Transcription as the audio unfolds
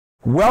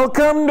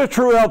Welcome to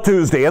True Health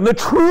Tuesday, and the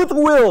truth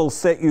will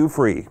set you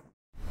free.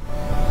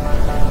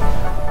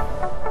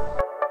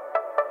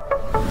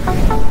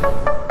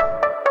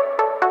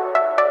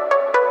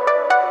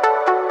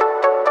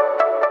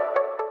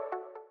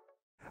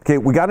 Okay,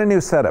 we got a new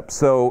setup,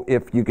 so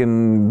if you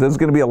can, this is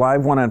going to be a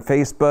live one on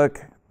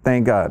Facebook.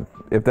 Thank God,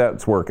 if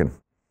that's working.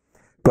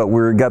 But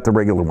we've got the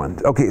regular one.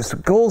 Okay, so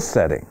goal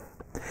setting.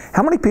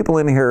 How many people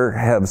in here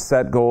have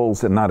set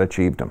goals and not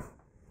achieved them?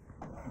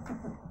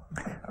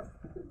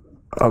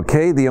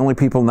 Okay, the only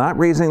people not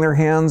raising their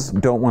hands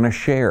don't want to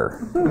share.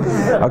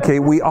 Okay,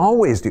 we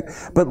always do.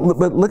 But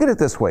look at it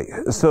this way.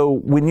 So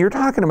when you're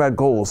talking about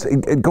goals,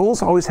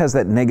 goals always has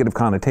that negative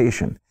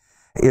connotation.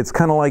 It's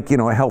kind of like,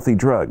 a healthy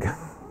drug.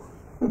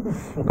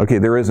 Okay,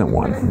 there isn't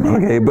one.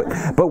 Okay,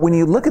 but when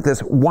you look at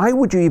this, why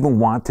would you even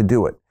want to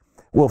do it?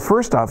 Well,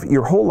 first off,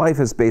 your whole life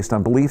is based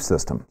on belief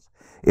systems.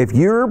 If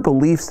your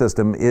belief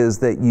system is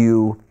that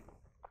you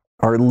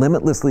are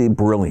limitlessly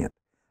brilliant,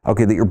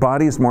 okay, that your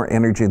body is more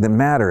energy than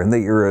matter, and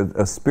that you're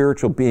a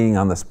spiritual being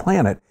on this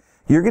planet,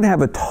 you're going to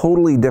have a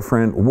totally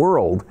different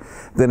world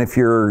than if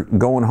you're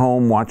going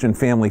home watching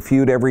Family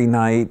Feud every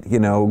night,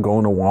 going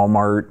to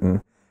Walmart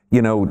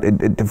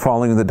and,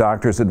 following the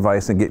doctor's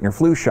advice and getting your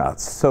flu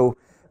shots. So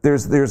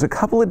there's a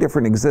couple of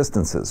different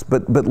existences,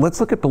 but let's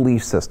look at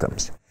belief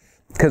systems.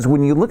 Because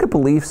when you look at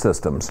belief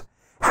systems,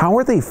 how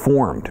are they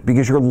formed?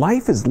 Because your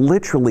life is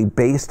literally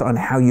based on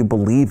how you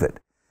believe it.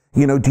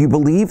 Do you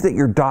believe that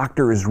your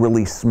doctor is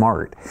really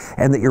smart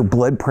and that your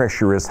blood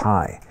pressure is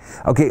high?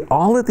 Okay,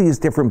 all of these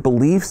different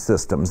belief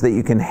systems that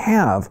you can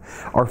have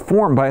are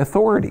formed by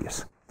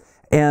authorities.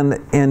 And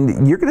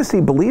you're going to see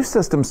belief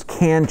systems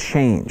can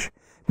change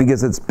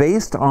because it's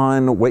based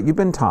on what you've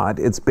been taught,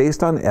 it's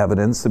based on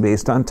evidence, it's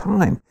based on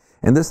time.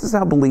 And this is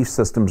how belief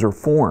systems are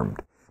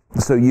formed.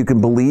 So you can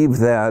believe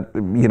that,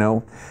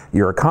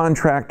 you're a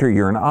contractor,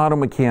 you're an auto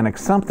mechanic,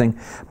 something,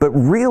 but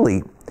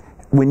really,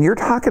 when you're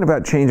talking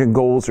about changing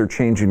goals or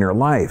changing your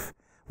life,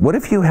 what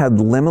if you had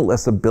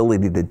limitless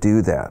ability to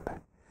do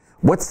that?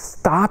 What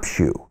stops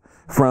you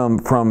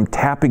from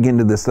tapping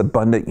into this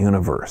abundant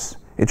universe?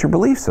 It's your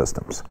belief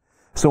systems.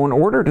 So in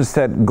order to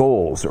set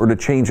goals or to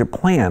change a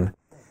plan,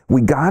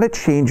 we got to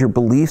change your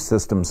belief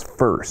systems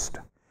first.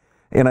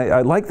 And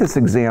I like this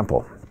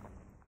example.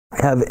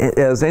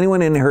 Has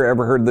anyone in here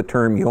ever heard the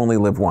term, you only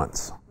live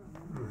once?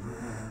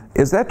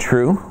 Is that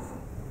true?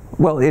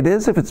 Well, it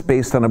is if it's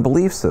based on a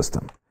belief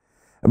system.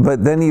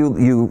 But then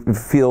you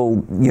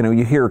feel,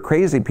 you hear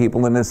crazy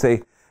people and they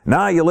say,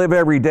 nah, you live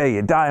every day,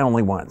 you die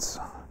only once.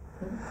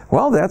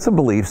 Well, that's a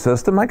belief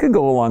system. I could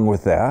go along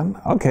with that.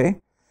 Okay.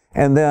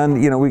 And then,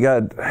 we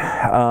got,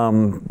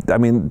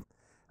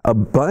 a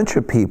bunch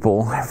of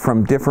people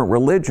from different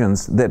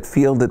religions that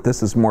feel that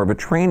this is more of a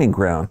training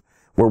ground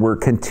where we're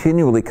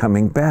continually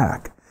coming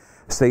back.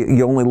 Say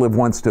you only live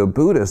once to a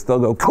Buddhist, they'll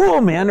go,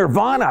 cool, man,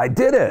 Nirvana, I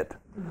did it.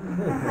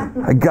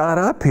 I got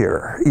up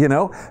here,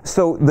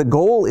 So the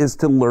goal is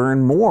to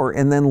learn more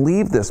and then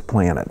leave this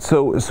planet.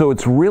 So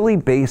it's really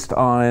based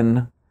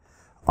on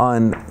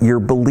your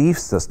belief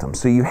system.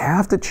 So you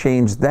have to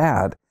change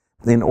that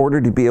in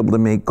order to be able to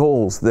make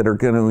goals that are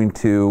going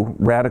to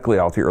radically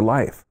alter your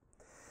life.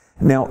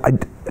 Now,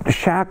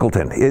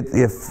 Shackleton,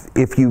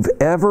 if you've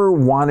ever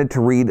wanted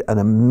to read an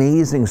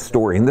amazing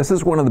story, and this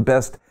is one of the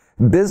best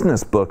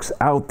business books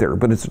out there,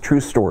 but it's a true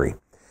story.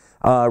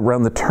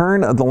 Around the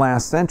turn of the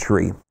last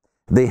century,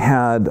 they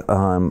had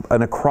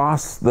an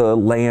across the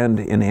land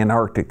in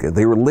Antarctica.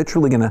 They were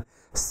literally going to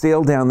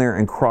sail down there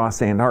and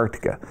cross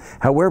Antarctica.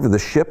 However, the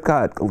ship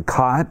got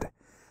caught,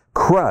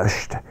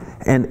 crushed,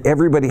 and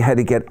everybody had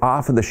to get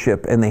off of the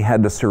ship and they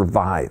had to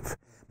survive.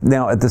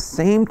 Now, at the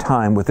same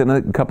time, within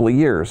a couple of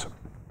years,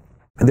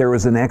 there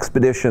was an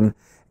expedition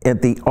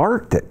at the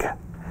Arctic.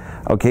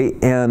 Okay,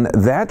 and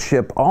that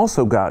ship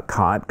also got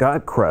caught,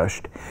 got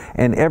crushed,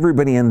 and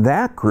everybody in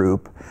that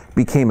group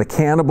became a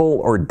cannibal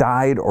or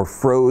died or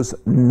froze.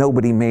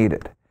 Nobody made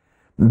it.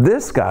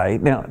 This guy,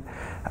 now,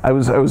 I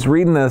was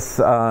reading this,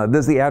 this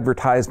is the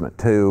advertisement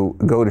to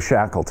go to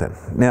Shackleton.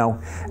 Now,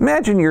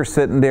 imagine you're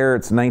sitting there,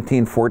 it's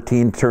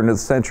 1914, turn of the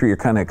century, you're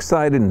kind of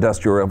excited,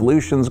 Industrial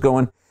Revolution's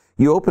going.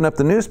 You open up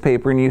the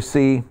newspaper and you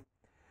see,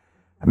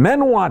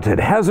 men wanted,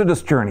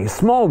 hazardous journey,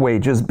 small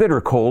wages,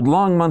 bitter cold,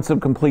 long months of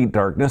complete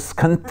darkness,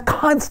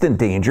 constant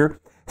danger,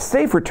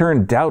 safe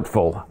return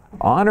doubtful,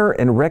 honor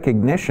and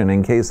recognition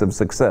in case of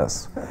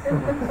success.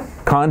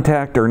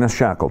 Contact Ernest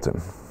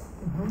Shackleton.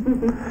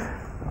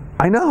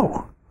 I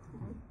know.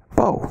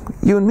 Bo,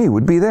 you and me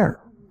would be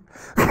there.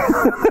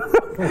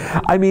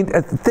 I mean,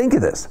 think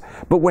of this.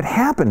 But what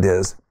happened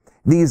is,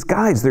 these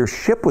guys, their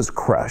ship was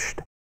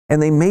crushed,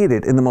 and they made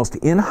it in the most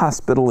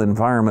inhospitable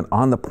environment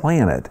on the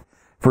planet.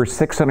 For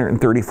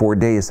 634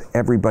 days,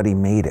 everybody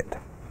made it.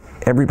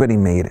 Everybody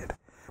made it.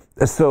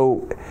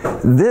 So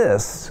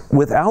this,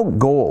 without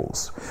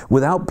goals,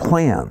 without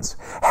plans,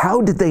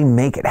 how did they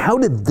make it? How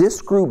did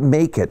this group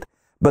make it,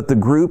 but the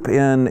group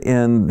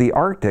in the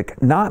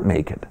Arctic not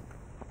make it?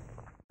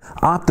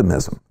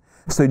 Optimism.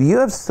 So do you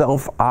have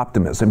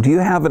self-optimism? Do you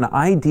have an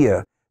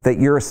idea that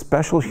you're a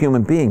special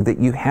human being, that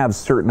you have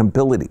certain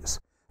abilities,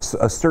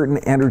 a certain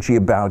energy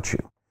about you.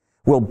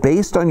 Well,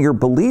 based on your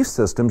belief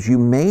systems, you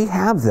may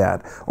have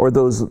that, or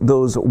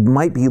those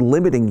might be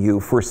limiting you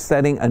for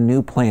setting a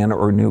new plan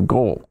or new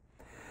goal.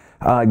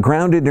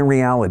 Grounded in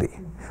reality.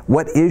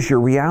 What is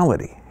your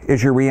reality?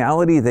 Is your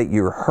reality that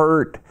you're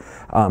hurt,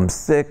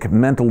 sick,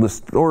 mental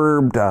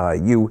disturbed,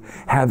 you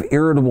have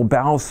irritable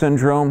bowel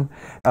syndrome,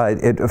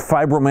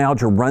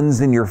 fibromyalgia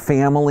runs in your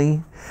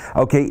family,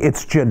 okay,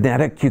 it's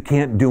genetic, you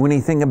can't do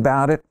anything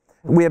about it?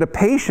 We had a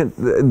patient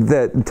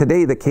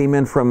today that came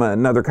in from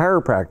another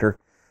chiropractor,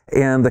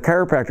 and the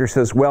chiropractor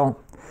says, well,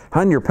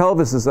 hon, your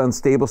pelvis is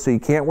unstable, so you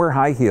can't wear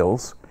high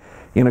heels.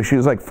 You know, she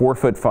was like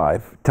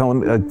 4'5",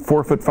 telling a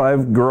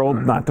 4'5" girl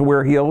not to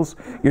wear heels.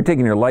 You're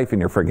taking your life in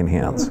your friggin'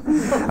 hands.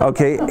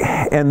 Okay,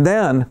 and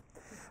then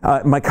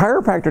my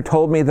chiropractor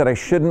told me that I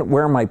shouldn't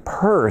wear my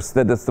purse,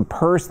 that it's the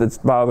purse that's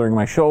bothering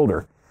my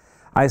shoulder.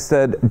 I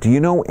said, do you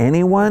know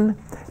anyone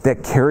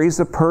that carries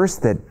a purse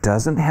that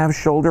doesn't have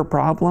shoulder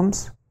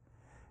problems?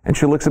 And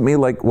she looks at me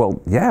like,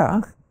 well,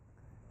 yeah.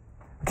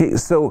 Okay,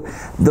 so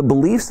the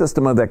belief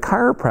system of that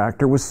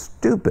chiropractor was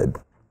stupid.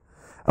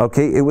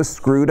 Okay, it was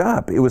screwed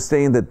up. It was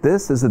saying that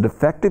this is a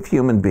defective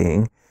human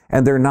being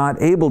and they're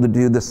not able to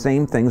do the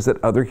same things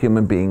that other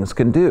human beings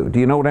can do. Do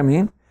you know what I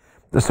mean?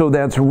 So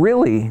that's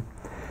really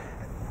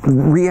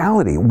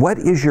reality. What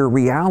is your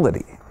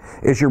reality?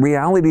 Is your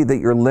reality that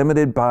you're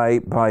limited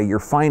by your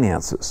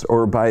finances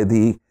or by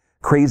the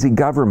crazy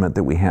government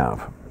that we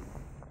have?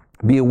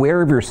 Be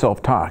aware of your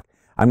self-talk.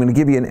 I'm going to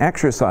give you an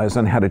exercise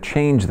on how to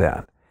change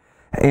that.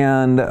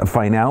 And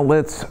find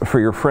outlets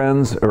for your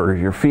friends or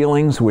your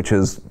feelings, which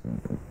is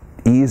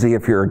easy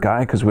if you're a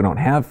guy because we don't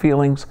have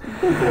feelings.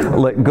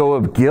 Let go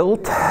of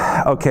guilt,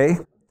 okay?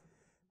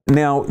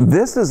 Now,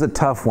 this is a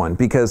tough one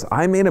because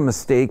I made a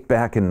mistake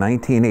back in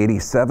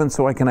 1987,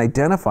 so I can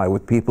identify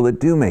with people that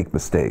do make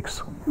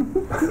mistakes.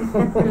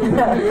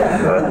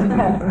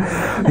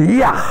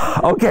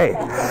 Yeah, okay.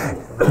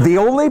 The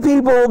only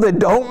people that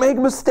don't make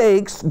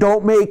mistakes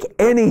don't make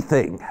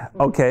anything,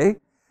 okay?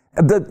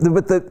 But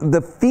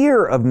the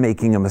fear of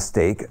making a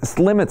mistake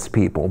limits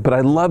people, but I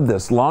love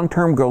this,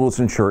 long-term goals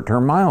and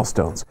short-term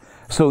milestones.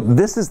 So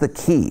this is the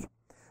key.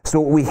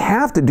 So what we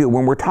have to do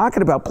when we're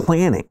talking about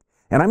planning,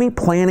 and I mean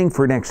planning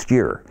for next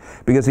year,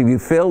 because if you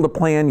fail to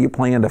plan, you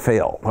plan to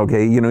fail,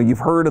 okay? You know, you've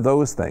heard of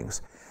those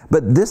things.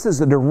 But this is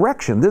a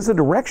direction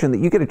that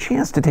you get a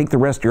chance to take the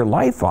rest of your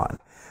life on.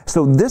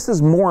 So this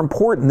is more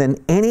important than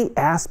any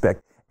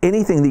aspect,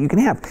 anything that you can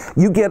have.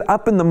 You get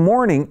up in the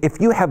morning,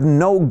 if you have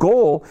no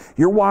goal,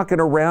 you're walking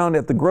around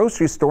at the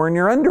grocery store in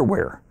your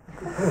underwear.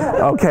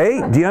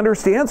 Okay, do you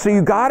understand? So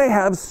you got to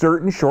have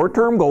certain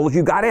short-term goals.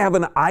 You got to have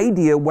an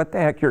idea what the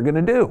heck you're going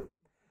to do.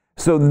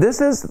 So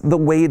this is the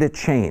way to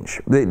change.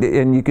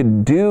 And you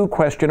could do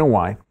question a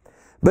why,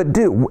 but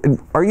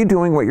are you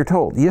doing what you're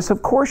told? Yes,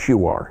 of course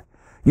you are.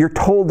 You're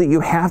told that you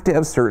have to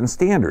have certain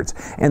standards,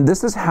 and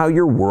this is how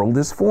your world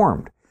is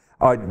formed.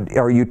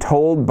 Are you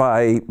told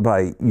by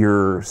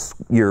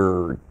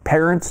your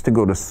parents to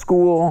go to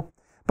school,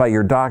 by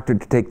your doctor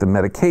to take the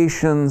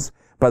medications,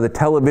 by the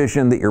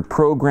television that you're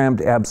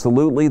programmed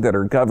absolutely, that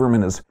our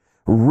government is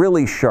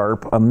really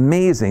sharp,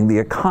 amazing, the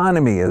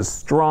economy is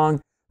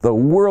strong, the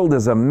world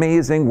is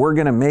amazing, we're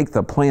going to make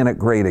the planet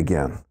great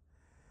again?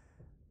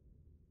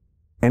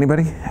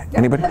 Anybody?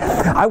 Anybody?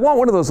 I want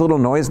one of those little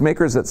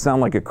noisemakers that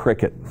sound like a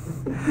cricket.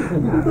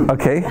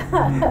 Okay?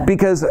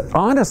 Because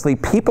honestly,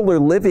 people are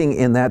living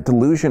in that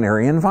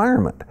delusionary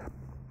environment.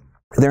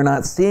 They're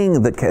not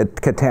seeing the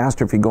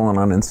catastrophe going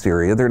on in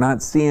Syria. They're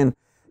not seeing,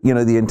 you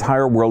know, the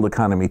entire world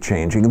economy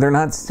changing. They're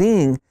not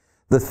seeing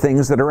the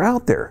things that are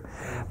out there.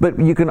 But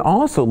you can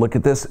also look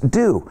at this,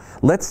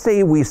 let's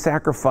say we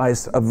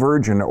sacrifice a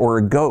virgin or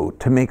a goat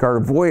to make our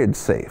voyage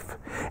safe.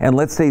 And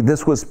let's say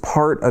this was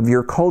part of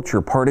your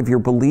culture, part of your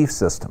belief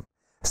system.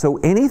 So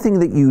anything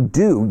that you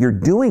do, you're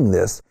doing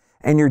this,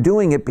 and you're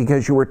doing it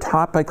because you were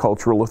taught by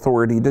cultural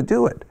authority to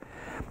do it.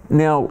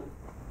 Now,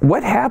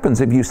 what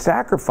happens if you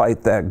sacrifice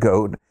that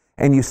goat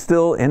and you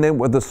still end up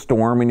with a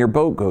storm and your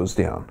boat goes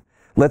down?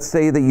 Let's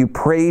say that you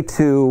pray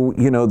to,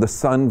 you know, the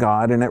sun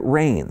god and it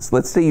rains.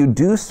 Let's say you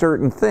do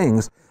certain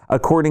things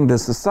according to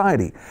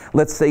society.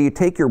 Let's say you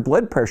take your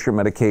blood pressure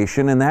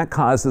medication and that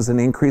causes an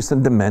increase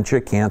in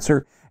dementia,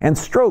 cancer, and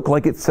stroke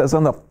like it says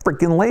on the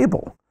freaking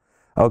label.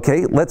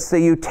 Okay, let's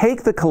say you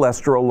take the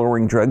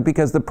cholesterol-lowering drug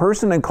because the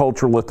person in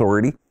cultural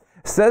authority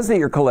says that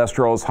your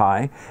cholesterol is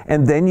high,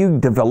 and then you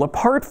develop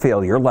heart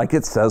failure like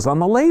it says on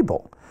the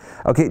label.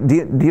 Okay,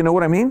 do you know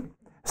what I mean?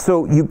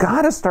 So you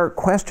got to start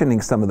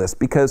questioning some of this,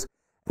 because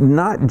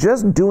not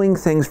just doing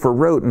things for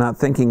rote, not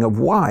thinking of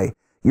why,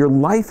 your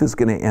life is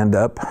going to end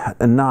up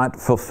not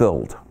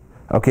fulfilled,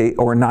 okay,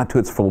 or not to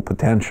its full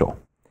potential.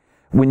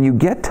 When you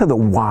get to the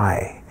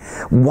why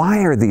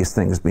are these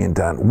things being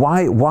done?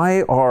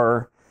 Why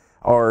are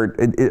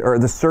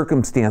the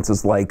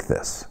circumstances like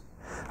this?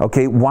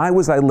 Okay, why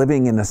was I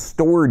living in a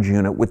storage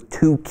unit with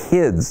 2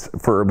 kids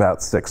for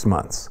about 6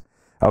 months?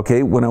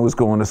 Okay, when I was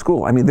going to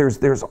school. I mean,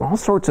 there's all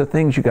sorts of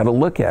things you got to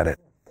look at it.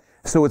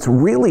 So it's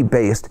really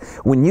based,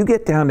 when you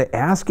get down to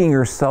asking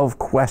yourself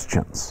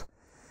questions,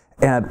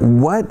 at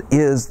what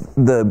is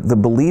the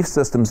belief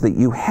systems that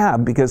you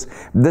have, because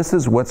this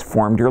is what's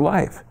formed your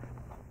life.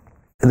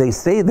 They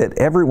say that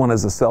everyone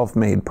is a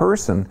self-made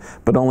person,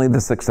 but only the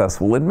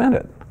successful admit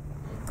it.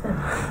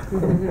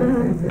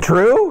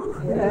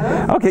 True?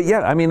 Yeah. Okay,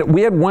 yeah, I mean,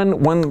 we had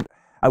one,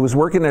 I was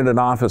working at an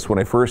office when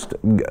I first,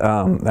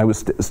 I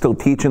was still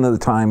teaching at the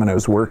time and I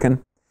was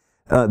working.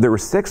 There were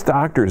 6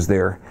 doctors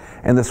there,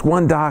 and this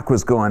one doc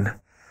was going,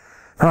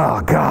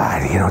 oh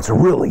God, you know, it's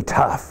really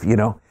tough, you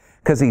know,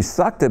 because he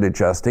sucked at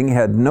adjusting, he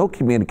had no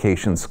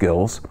communication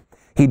skills.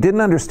 He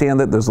didn't understand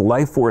that there's a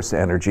life force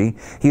energy.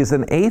 He's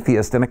an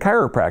atheist and a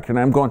chiropractor. And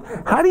I'm going,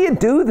 how do you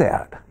do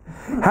that?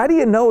 How do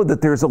you know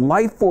that there's a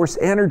life force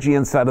energy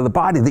inside of the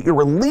body that you're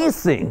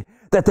releasing,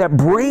 that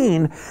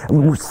brain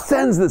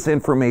sends this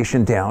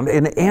information down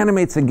and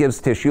animates and gives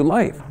tissue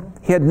life?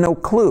 He had no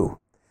clue.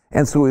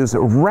 And so he was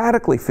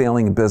radically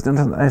failing in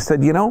business. And I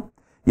said, you know,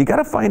 you got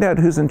to find out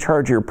who's in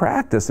charge of your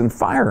practice and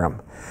fire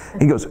him.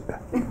 He goes,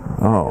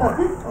 oh.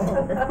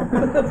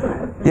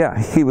 Yeah,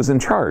 he was in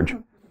charge.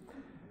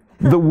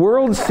 The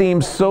world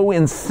seems so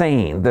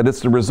insane that it's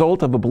the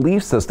result of a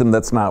belief system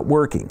that's not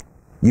working.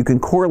 You can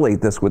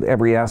correlate this with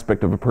every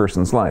aspect of a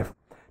person's life.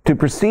 To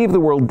perceive the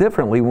world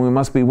differently, we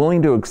must be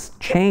willing to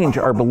change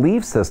our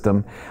belief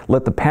system,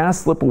 let the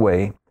past slip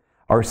away,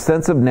 our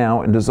sense of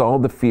now, and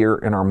dissolve the fear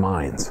in our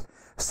minds.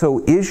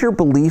 So is your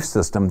belief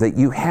system that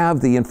you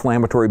have the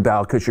inflammatory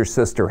bowel because your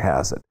sister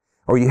has it,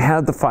 or you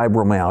have the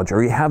fibromyalgia,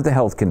 or you have the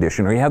health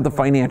condition, or you have the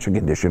financial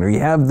condition, or you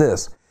have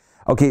this?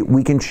 Okay,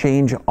 we can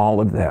change all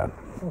of that.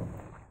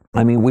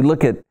 I mean, we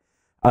look at,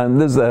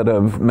 this is out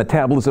of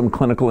Metabolism,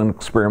 Clinical and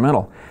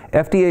Experimental.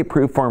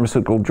 FDA-approved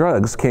pharmaceutical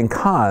drugs can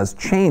cause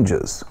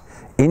changes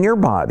in your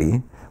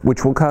body,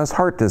 which will cause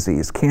heart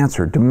disease,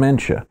 cancer,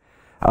 dementia,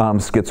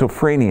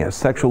 schizophrenia,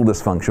 sexual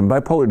dysfunction,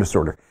 bipolar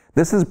disorder.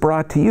 This is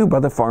brought to you by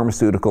the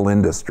pharmaceutical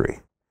industry.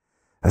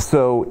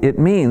 So it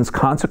means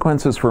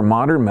consequences for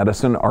modern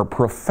medicine are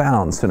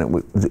profound,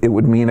 and it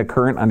would mean a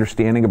current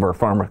understanding of our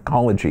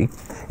pharmacology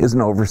is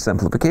an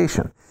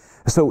oversimplification.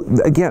 So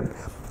again,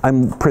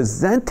 I'm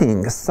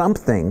presenting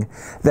something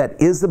that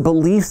is a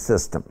belief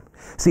system.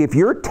 See, if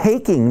you're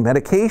taking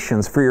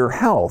medications for your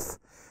health,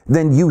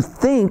 then you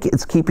think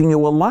it's keeping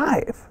you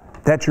alive.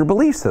 That's your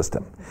belief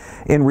system.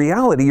 In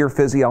reality, your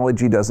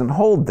physiology doesn't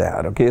hold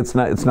that, okay? It's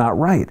not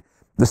right.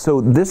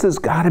 So this has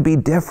got to be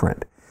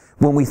different.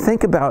 When we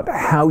think about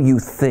how you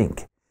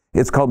think,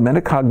 it's called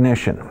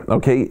metacognition,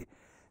 okay?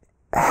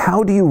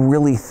 How do you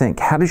really think?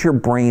 How does your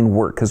brain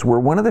work? Because we're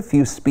one of the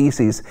few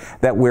species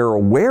that we're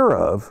aware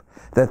of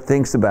that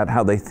thinks about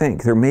how they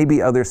think. There may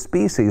be other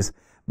species,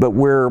 but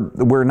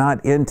we're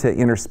not into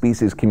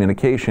interspecies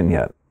communication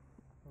yet.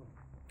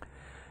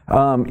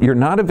 You're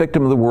not a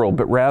victim of the world,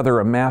 but rather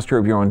a master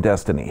of your own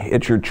destiny.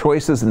 It's your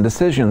choices and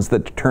decisions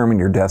that determine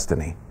your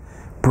destiny.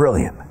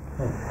 Brilliant.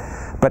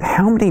 But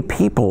how many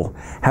people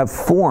have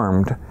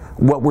formed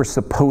what we're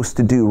supposed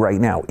to do right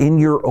now in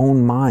your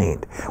own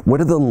mind? What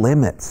are the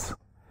limits?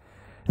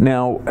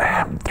 Now,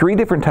 3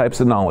 different types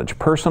of knowledge: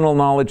 personal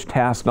knowledge,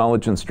 task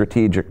knowledge, and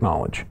strategic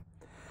knowledge.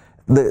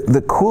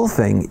 The cool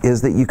thing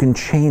is that you can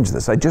change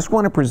this. I just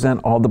want to present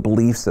all the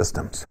belief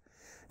systems.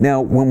 Now,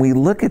 when we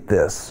look at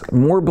this,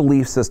 more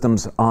belief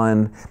systems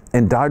on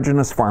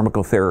endogenous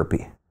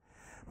pharmacotherapy.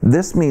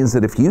 This means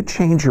that if you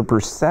change your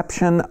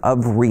perception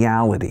of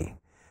reality,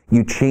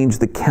 you change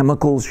the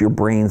chemicals your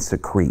brain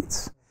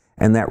secretes,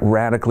 and that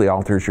radically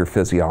alters your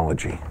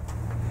physiology.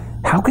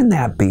 How can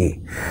that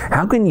be?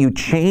 How can you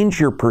change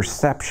your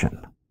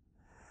perception?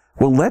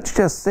 Well, let's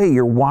just say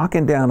you're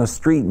walking down a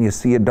street and you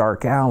see a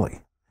dark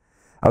alley.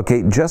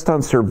 Okay, just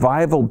on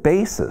survival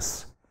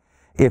basis,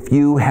 if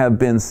you have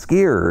been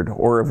scared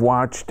or have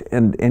watched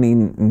any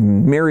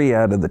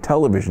myriad of the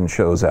television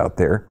shows out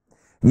there,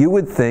 you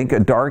would think a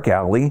dark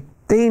alley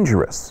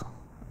dangerous,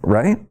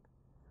 right?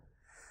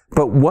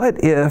 But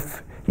what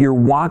if you're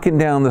walking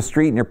down the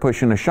street and you're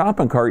pushing a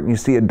shopping cart and you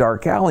see a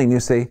dark alley and you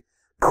say,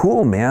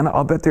 cool, man,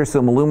 I'll bet there's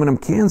some aluminum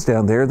cans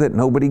down there that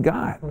nobody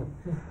got.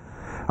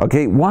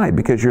 Okay, why?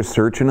 Because you're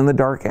searching in the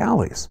dark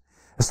alleys.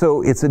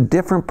 So it's a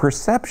different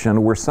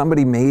perception where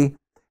somebody may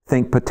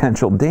think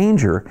potential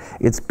danger.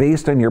 It's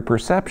based on your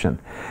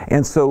perception.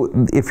 And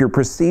so if you're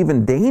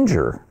perceiving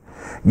danger,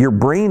 your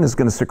brain is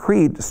going to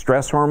secrete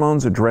stress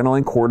hormones,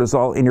 adrenaline,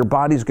 cortisol, and your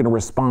body's going to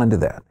respond to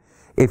that.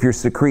 If you're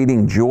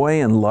secreting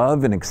joy and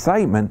love and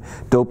excitement,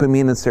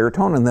 dopamine and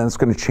serotonin, then it's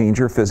going to change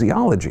your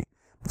physiology.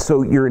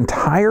 So your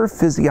entire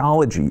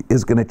physiology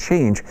is going to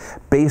change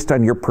based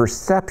on your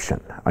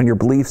perception, on your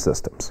belief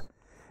systems.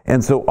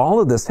 And so all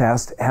of this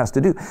has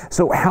to do.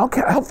 So how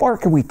far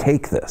can we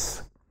take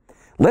this?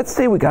 Let's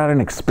say we got an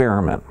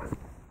experiment.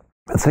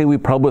 Let's say we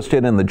published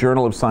it in the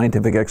Journal of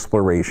Scientific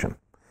Exploration.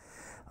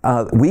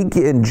 We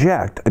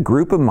inject a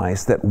group of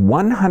mice that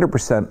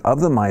 100%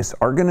 of the mice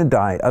are going to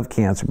die of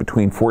cancer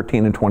between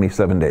 14 and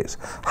 27 days.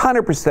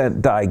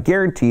 100% die,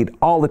 guaranteed,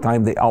 all the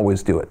time. They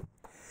always do it.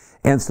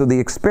 And so the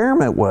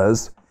experiment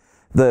was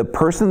The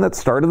person that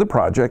started the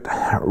project,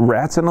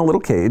 rats in a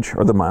little cage,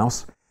 or the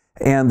mouse,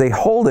 and they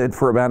hold it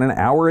for about an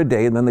hour a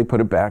day, and then they put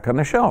it back on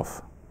the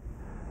shelf.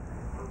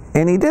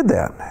 And he did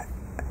that.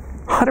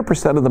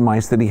 100% of the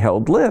mice that he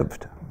held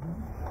lived.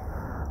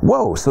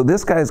 Whoa, so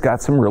this guy's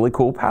got some really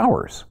cool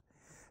powers.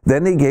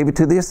 Then they gave it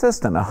to the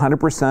assistant.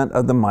 100%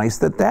 of the mice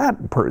that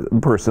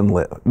person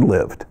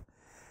lived.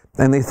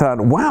 And they thought,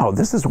 wow,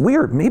 this is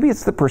weird. Maybe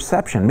it's the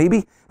perception.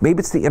 Maybe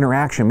it's the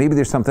interaction. Maybe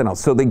there's something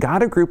else. So they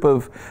got a group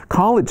of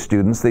college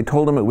students. They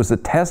told them it was a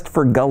test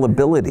for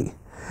gullibility.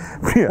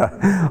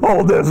 Yeah,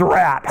 oh, this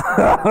rat.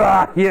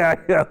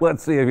 yeah,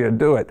 let's see if you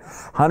do it.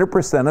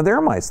 100% of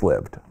their mice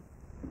lived.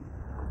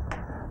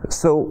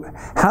 So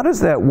how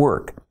does that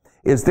work?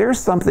 Is there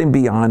something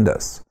beyond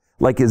us?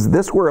 Like, is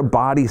this where a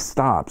body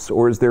stops,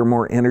 or is there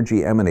more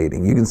energy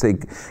emanating? You can say,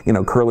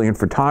 Kirlian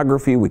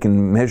photography, we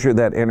can measure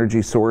that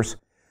energy source.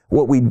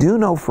 What we do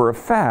know for a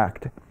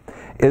fact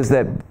is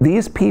that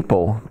these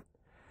people,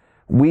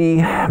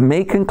 we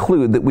may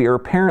conclude that we are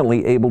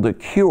apparently able to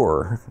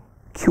cure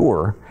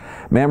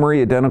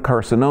mammary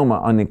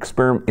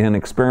adenocarcinoma in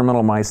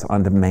experimental mice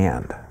on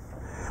demand.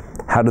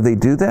 How do they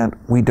do that?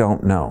 We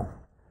don't know.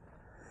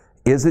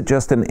 Is it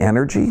just an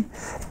energy?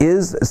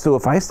 So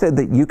if I said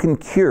that you can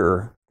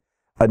cure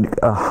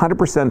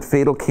 100%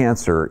 fatal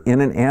cancer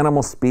in an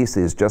animal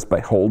species just by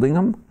holding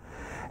them,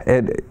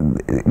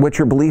 what's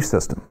your belief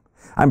system?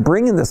 I'm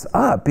bringing this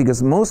up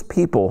because most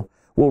people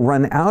will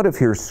run out of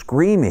here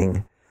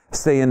screaming,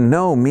 saying,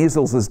 no,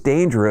 measles is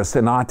dangerous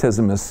and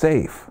autism is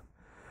safe.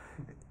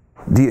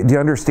 Do you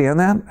understand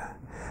that?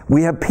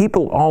 We have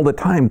people all the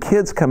time,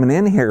 kids coming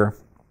in here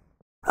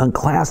on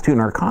class 2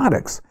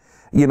 narcotics,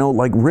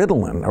 like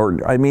Ritalin, or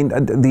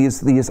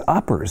these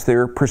uppers,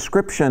 they're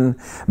prescription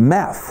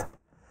meth.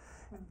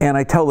 And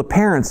I tell the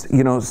parents,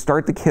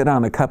 start the kid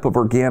on a cup of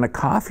organic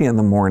coffee in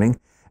the morning,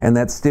 and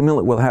that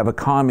stimulant will have a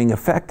calming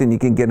effect, and you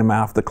can get them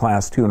off the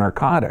class 2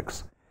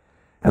 narcotics.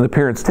 And the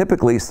parents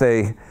typically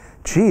say,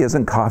 gee,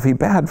 isn't coffee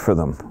bad for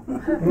them?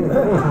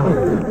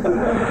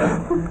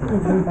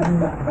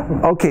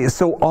 Okay,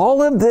 so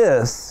all of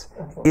this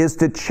is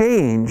to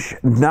change,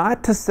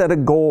 not to set a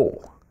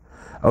goal,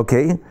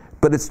 okay?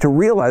 But it's to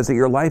realize that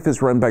your life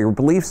is run by your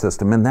belief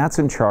system, and that's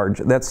in charge,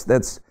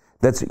 that's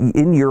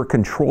in your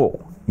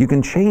control. You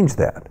can change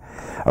that.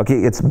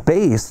 Okay, it's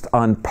based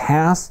on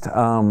past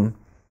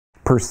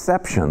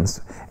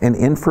perceptions and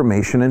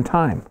information and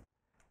time.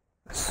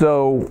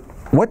 So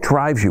what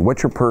drives you?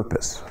 What's your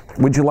purpose?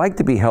 Would you like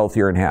to be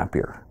healthier and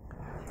happier?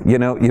 The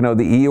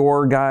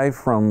Eeyore guy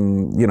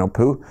from,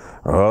 Pooh?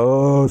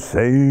 Oh,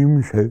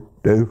 same shit,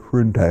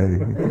 different day.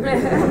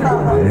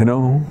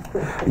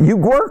 You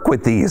work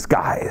with these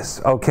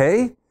guys,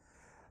 okay?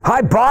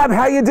 Hi, Bob,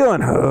 how you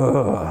doing?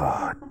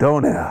 Oh,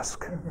 don't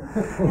ask.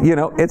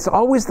 It's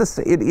always the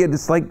same.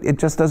 It's like, it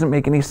just doesn't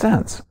make any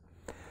sense.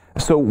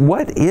 So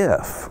what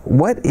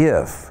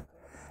if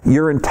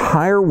your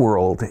entire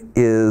world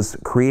is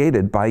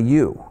created by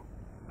you?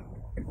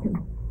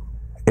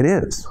 It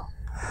is.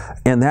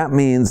 And that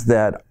means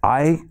that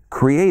I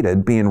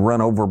created being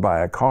run over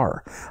by a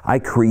car. I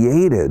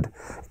created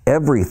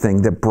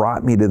everything that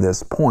brought me to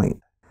this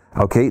point.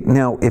 Okay,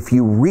 now if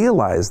you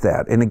realize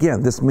that, and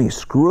again, this may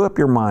screw up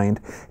your mind,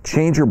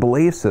 change your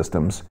belief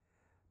systems,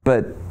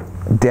 but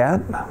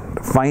debt,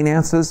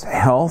 finances,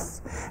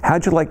 health,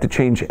 how'd you like to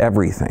change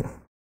everything?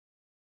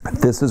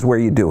 This is where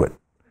you do it.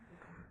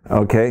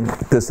 Okay,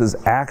 this is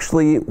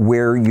actually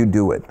where you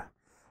do it.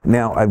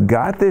 Now, I've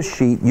got this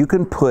sheet. You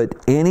can put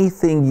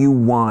anything you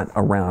want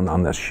around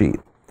on this sheet.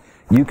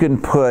 You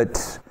can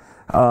put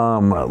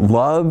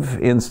love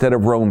instead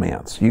of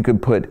romance. You can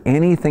put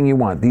anything you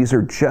want. These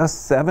are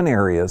just 7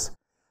 areas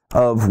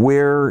of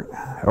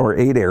or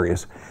 8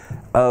 areas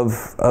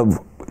of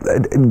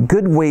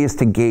good ways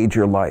to gauge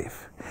your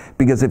life.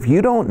 Because if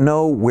you don't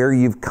know where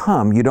you've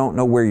come, you don't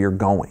know where you're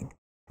going.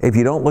 If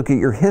you don't look at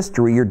your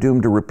history, you're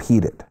doomed to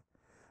repeat it.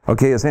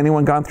 Okay, has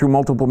anyone gone through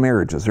multiple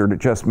marriages, or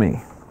just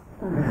me?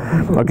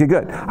 Okay,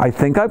 good. I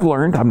think I've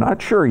learned. I'm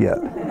not sure yet.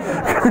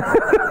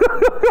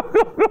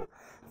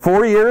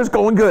 4 years,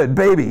 going good,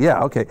 baby.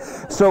 Yeah, okay.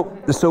 So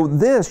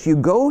this, you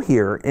go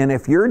here, and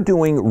if you're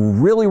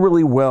doing really,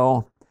 really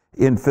well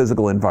in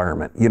physical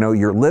environment,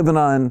 you're living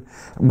on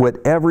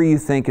whatever you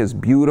think is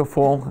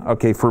beautiful.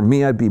 Okay, for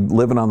me, I'd be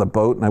living on the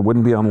boat, and I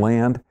wouldn't be on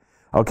land.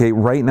 Okay,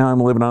 right now I'm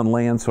living on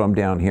land, so I'm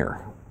down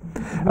here.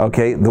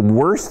 Okay, the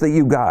worse that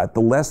you got, the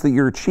less that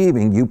you're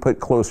achieving, you put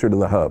closer to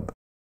the hub.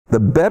 The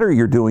better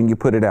you're doing, you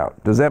put it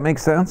out. Does that make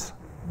sense?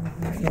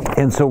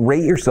 And so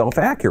rate yourself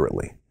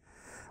accurately.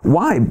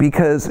 Why?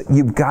 Because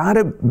you've got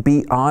to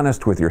be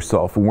honest with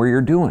yourself and where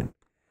you're doing.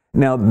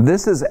 Now,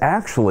 this is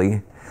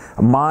actually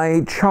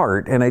my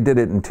chart, and I did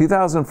it in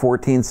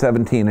 2014,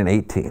 17, and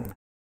 18.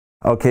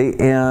 Okay,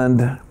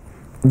 and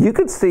you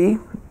could see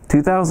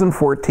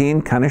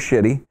 2014 kind of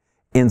shitty,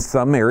 in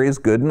some areas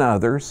good in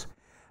others.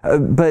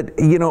 But,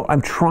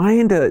 I'm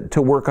trying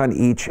to work on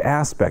each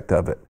aspect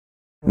of it.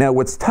 Now,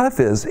 what's tough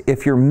is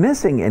if you're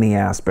missing any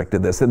aspect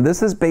of this, and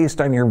this is based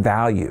on your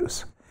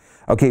values.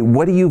 Okay,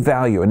 what do you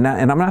value? And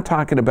I'm not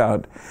talking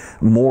about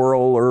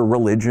moral or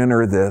religion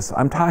or this.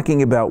 I'm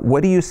talking about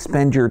what do you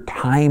spend your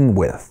time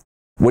with?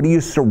 What do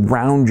you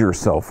surround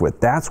yourself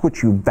with? That's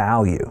what you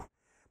value.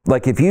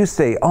 Like if you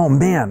say, oh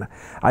man,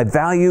 I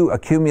value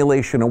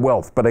accumulation of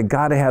wealth, but I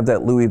gotta have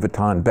that Louis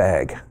Vuitton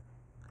bag.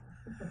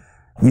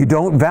 You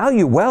don't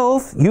value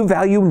wealth, you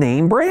value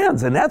name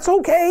brands, and that's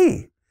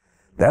okay.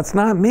 That's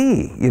not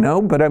me, you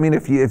know, but I mean,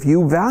 if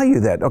you value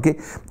that, okay,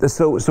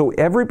 so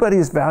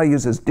everybody's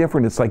values is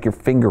different. It's like your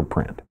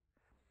fingerprint.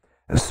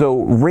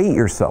 So rate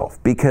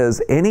yourself,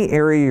 because any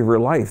area of your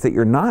life that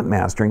you're not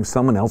mastering,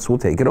 someone else will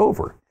take it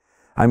over.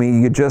 I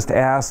mean, you just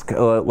ask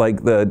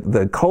like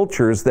the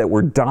cultures that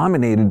were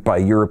dominated by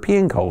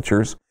European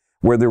cultures,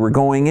 where they were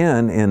going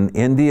in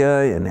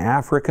India, in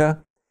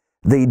Africa,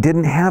 they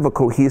didn't have a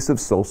cohesive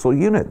social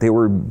unit. They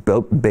were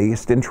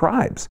based in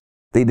tribes.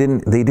 They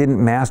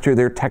didn't master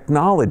their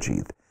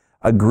technology.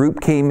 A group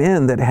came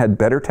in that had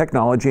better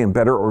technology and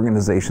better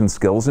organization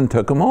skills and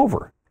took them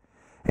over.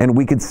 And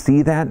we could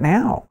see that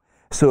now.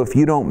 So if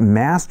you don't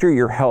master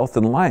your health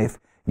and life,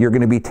 you're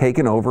going to be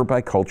taken over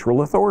by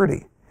cultural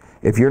authority.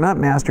 If you're not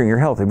mastering your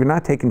health, if you're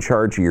not taking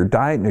charge of your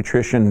diet,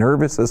 nutrition,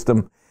 nervous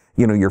system,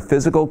 you know, your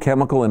physical,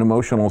 chemical, and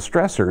emotional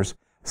stressors,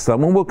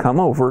 someone will come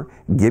over,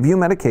 give you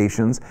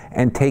medications,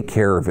 and take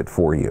care of it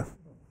for you.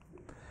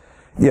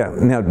 Yeah,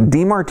 now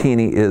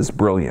DeMartini is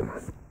brilliant.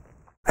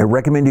 I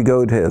recommend you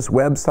go to his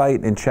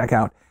website and check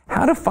out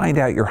how to find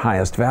out your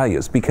highest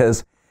values,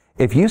 because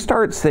if you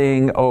start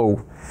saying,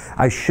 oh,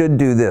 I should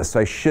do this,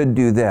 I should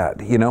do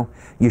that, you know,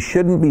 you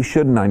shouldn't be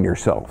shouldn't on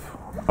yourself,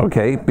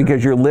 okay,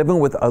 because you're living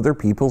with other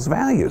people's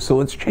values. So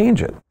let's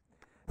change it.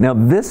 Now,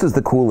 this is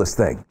the coolest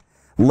thing.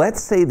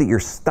 Let's say that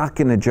you're stuck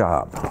in a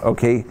job,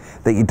 okay,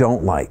 that you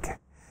don't like.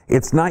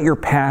 It's not your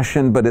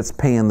passion, but it's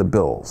paying the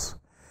bills.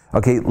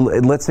 Okay,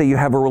 let's say you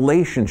have a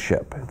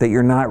relationship that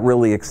you're not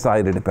really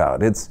excited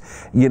about. It's,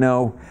 you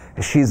know,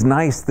 she's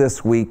nice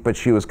this week, but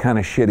she was kind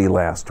of shitty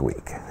last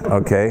week,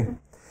 okay?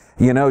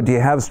 You know, do you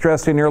have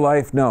stress in your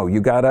life? No, you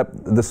got up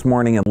this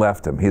morning and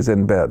left him. He's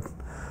in bed.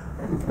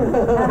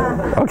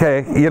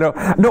 Okay, you know,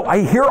 no,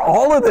 I hear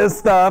all of this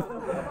stuff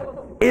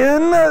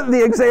in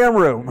the exam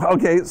room.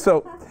 Okay,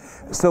 so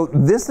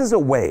this is a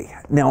way.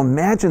 Now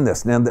imagine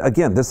this. Now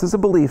again, this is a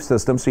belief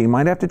system, so you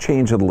might have to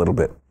change it a little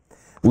bit.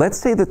 Let's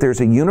say that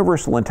there's a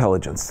universal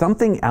intelligence,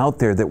 something out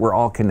there that we're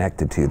all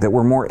connected to, that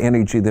we're more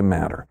energy than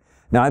matter.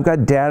 Now I've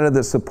got data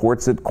that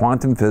supports it,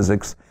 quantum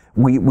physics.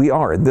 We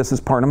are. This is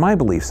part of my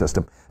belief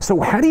system. So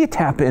how do you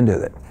tap into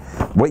it?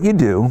 What you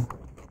do,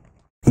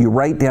 you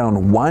write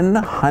down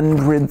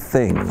 100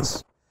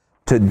 things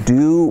to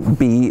do,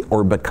 be,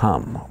 or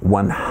become.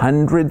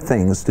 100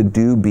 things to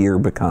do, be, or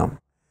become.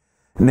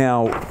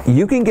 Now,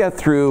 you can get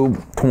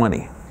through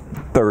 20,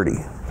 30,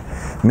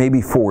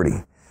 maybe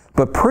 40.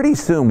 But pretty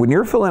soon, when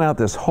you're filling out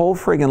this whole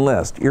friggin'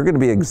 list, you're going to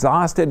be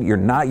exhausted. You're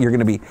going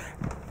to be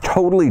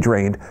totally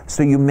drained.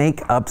 So you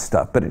make up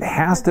stuff, but it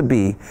has to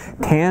be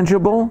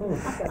tangible.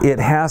 It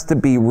has to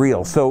be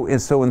real. So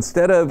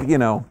instead of, you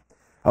know,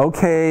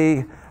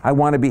 okay, I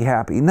want to be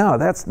happy. No,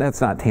 that's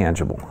not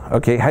tangible.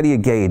 Okay, how do you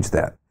gauge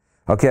that?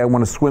 Okay, I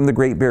want to swim the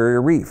Great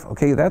Barrier Reef.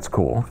 Okay, that's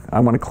cool. I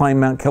want to climb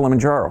Mount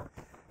Kilimanjaro.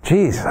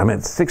 Geez, I'm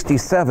at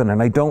 67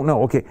 and I don't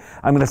know. Okay,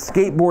 I'm going to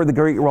skateboard the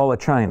Great Wall of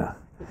China.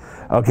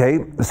 Okay,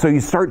 so you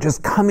start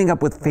just coming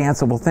up with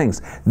fanciful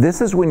things. This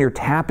is when you're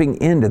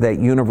tapping into that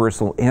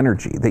universal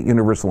energy, that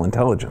universal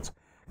intelligence,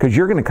 because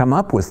you're going to come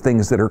up with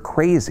things that are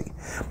crazy.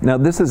 Now,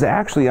 this is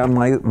actually on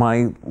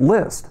my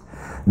list.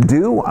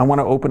 I want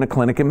to open a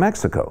clinic in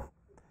Mexico.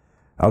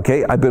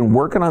 Okay, I've been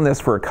working on this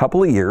for a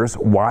couple of years.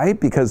 Why?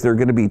 Because they're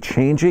going to be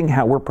changing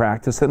how we're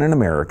practicing in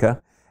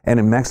America. And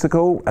in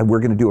Mexico, we're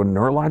going to do a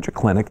neurologic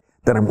clinic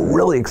that I'm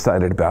really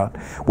excited about,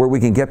 where we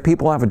can get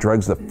people off of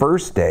drugs the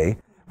first day.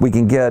 We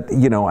can get,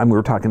 you know, I mean,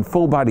 we're talking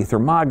full body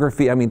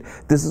thermography. I mean,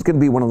 this is going to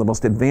be one of the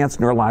most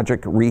advanced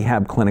neurologic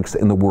rehab clinics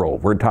in the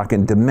world. We're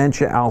talking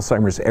dementia,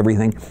 Alzheimer's,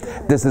 everything.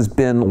 This has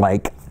been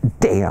like,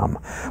 damn,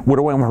 what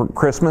do I want for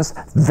Christmas?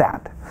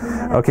 That.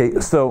 Okay,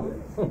 so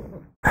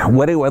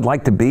what I'd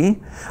like to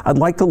be? I'd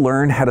like to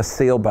learn how to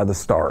sail by the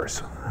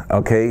stars,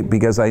 okay?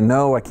 Because I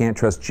know I can't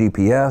trust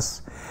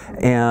GPS,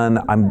 and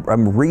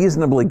I'm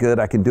reasonably good.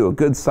 I can do a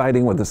good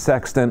sighting with a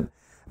sextant.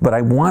 But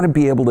I want to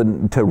be able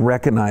to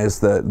recognize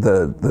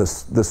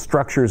the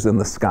structures in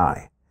the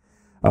sky,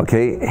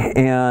 okay?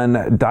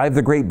 And dive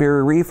the Great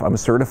Barrier Reef, I'm a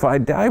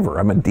certified diver.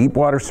 I'm a deep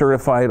water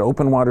certified,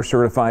 open water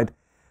certified.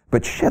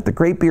 But shit, the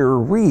Great Barrier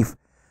Reef,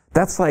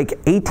 that's like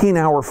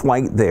 18-hour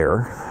flight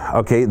there,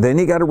 okay? Then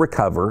you got to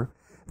recover.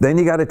 Then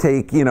you got to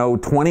take, you know,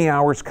 20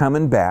 hours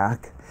coming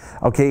back,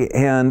 okay?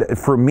 And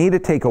for me to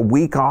take a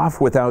week off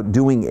without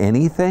doing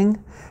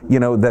anything, you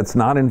know, that's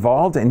not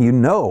involved, and you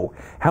know,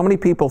 how many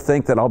people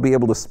think that I'll be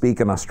able to speak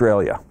in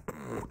Australia?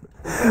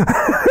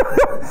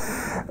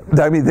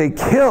 I mean, they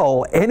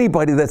kill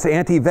anybody that's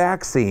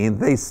anti-vaccine.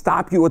 They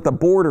stop you at the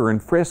border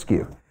and frisk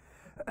you.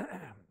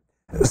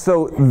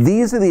 So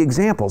these are the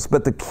examples,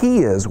 but the key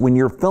is when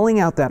you're filling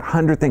out that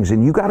 100 things,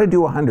 and you got to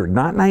do 100,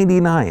 not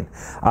 99,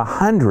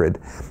 100,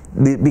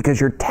 because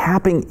you're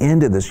tapping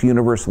into this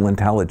universal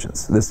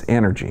intelligence, this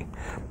energy.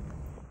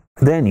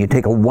 Then you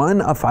take a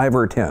 1, a 5,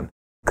 or a 10.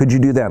 Could you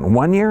do that in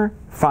 1 year,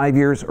 5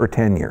 years, or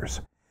 10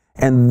 years?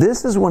 And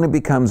this is when it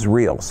becomes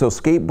real. So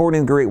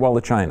skateboarding the Great Wall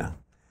of China.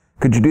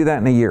 Could you do that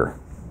in a year?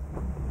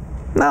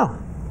 No.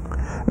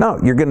 No,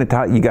 you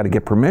got to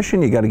get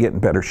permission, you got to get in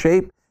better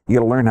shape, you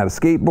got to learn how to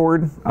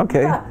skateboard.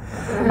 Okay.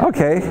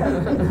 Okay.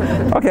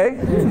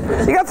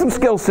 You got some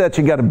skill sets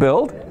you got to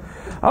build.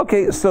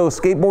 Okay, so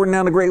skateboarding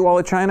down the Great Wall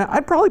of China,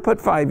 I'd probably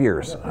put 5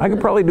 years. I could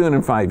probably do it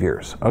in 5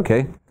 years.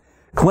 Okay.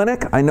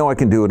 Clinic, I know I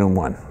can do it in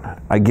 1.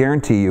 I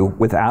guarantee you,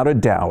 without a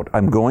doubt,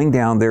 I'm going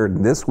down there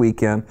this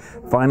weekend,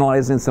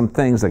 finalizing some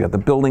things. I got the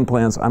building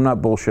plans. I'm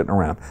not bullshitting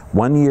around.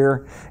 1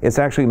 year, it's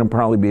actually going to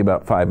probably be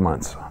about 5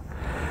 months.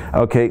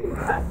 Okay,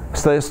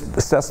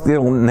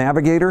 Celestial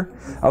Navigator.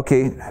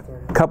 Okay,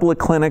 a couple of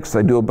clinics.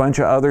 I do a bunch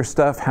of other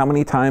stuff. How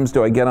many times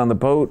do I get on the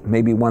boat?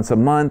 Maybe once a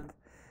month.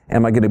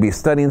 Am I going to be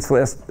studying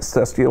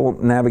Celestial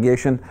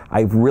Navigation?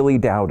 I really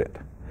doubt it.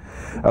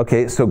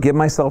 Okay, so give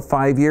myself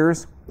 5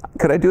 years.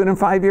 Could I do it in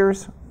 5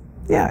 years?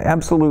 Yeah,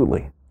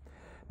 absolutely.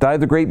 Dive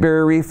the Great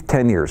Barrier Reef,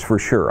 10 years for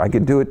sure. I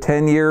could do it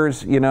 10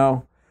 years, you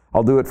know.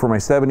 I'll do it for my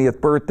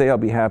 70th birthday. I'll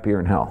be happier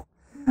in hell.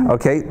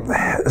 Okay,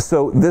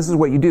 so this is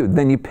what you do.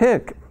 Then you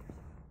pick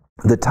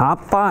the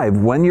top 5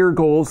 1-year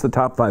goals, the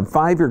top 5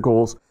 5-year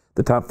goals,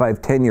 the top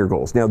 5 10-year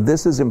goals. Now,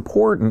 this is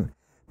important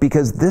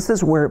because this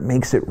is where it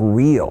makes it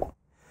real.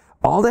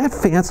 All that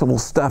fanciful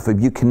stuff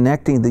of you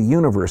connecting the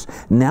universe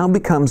now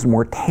becomes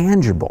more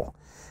tangible.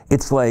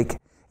 It's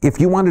like if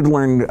you wanted to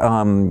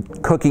learn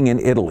cooking in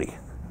Italy,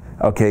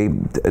 okay,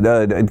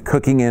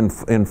 cooking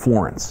in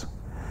Florence,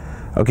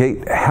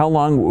 okay, how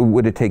long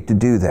would it take to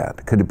do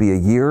that? Could it be a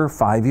year,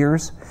 5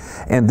 years?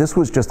 And this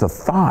was just a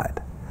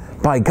thought.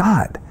 By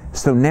God.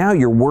 So now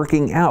you're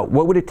working out.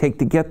 What would it take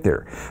to get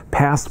there?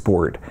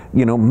 Passport,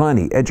 you know,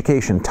 money,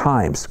 education,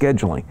 time,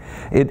 scheduling.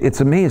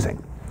 It's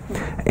amazing.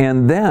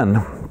 And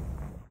then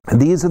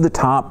these are the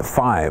top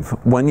 5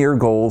 1-year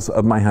goals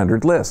of my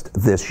 100 list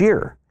this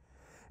year.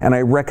 And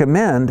I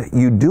recommend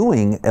you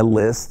doing a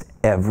list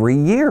every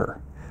year.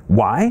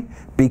 Why?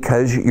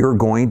 Because you're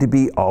going to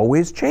be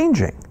always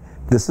changing.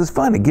 This is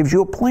fun. It gives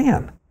you a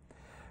plan.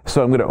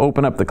 So I'm going to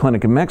open up the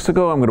clinic in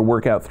Mexico. I'm going to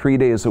work out 3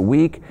 days a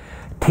week.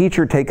 Teach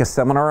or take a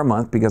seminar a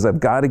month because I've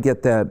got to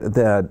get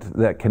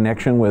that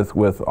connection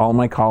with all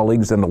my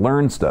colleagues and to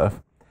learn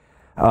stuff.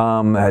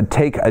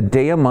 Take a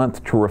day a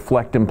month to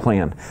reflect and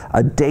plan.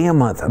 A day a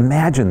month.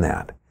 Imagine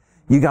that.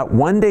 You got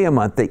 1 day a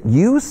month that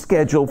you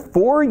schedule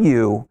for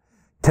you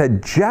to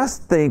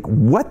just think,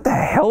 what the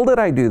hell did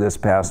I do this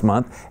past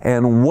month?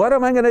 And what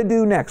am I going to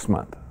do next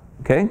month?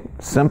 Okay?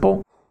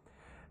 Simple.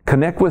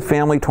 Connect with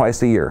family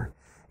twice a year.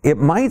 It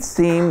might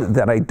seem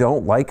that I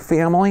don't like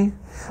family.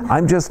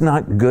 I'm just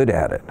not good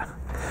at it.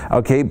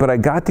 Okay, but I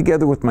got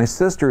together with my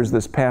sisters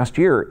this past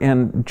year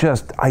and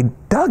just, I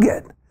dug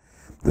it.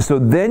 So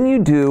then you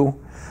do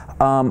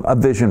a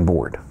vision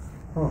board.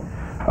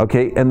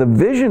 Okay, and the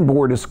vision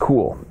board is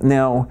cool.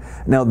 Now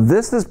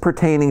this is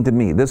pertaining to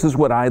me. This is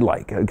what I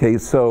like. Okay,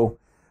 so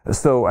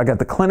I got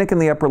the clinic in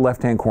the upper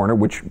left-hand corner,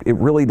 which it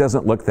really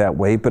doesn't look that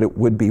way, but it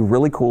would be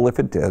really cool if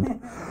it did.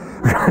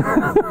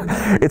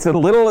 It's a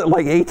little,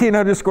 like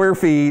 1,800 square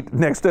feet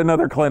next to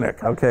another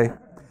clinic, okay?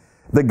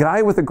 The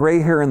guy with the gray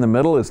hair in the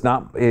middle is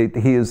not,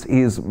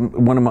 he's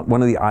one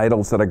of the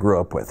idols that I grew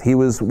up with. He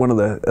was one of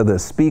the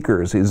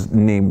speakers. He's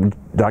named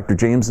Dr.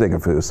 James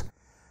Zigafus.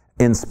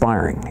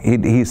 Inspiring.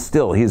 He's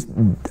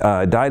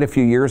died a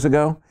few years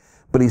ago,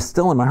 but he's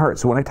still in my heart.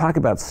 So when I talk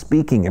about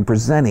speaking and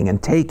presenting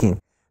and taking,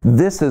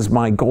 this is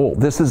my goal.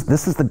 This is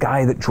the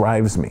guy that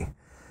drives me.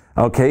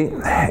 Okay?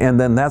 And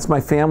then that's my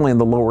family in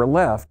the lower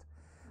left.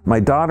 My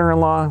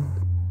daughter-in-law,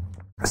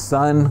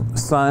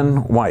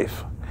 son,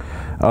 wife.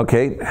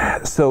 Okay?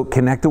 So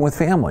connecting with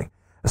family.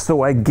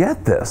 So I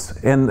get this.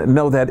 And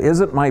no, that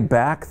isn't my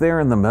back there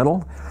in the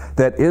middle.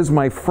 That is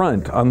my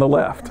front on the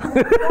left.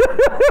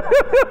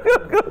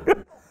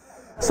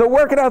 So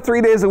working out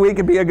 3 days a week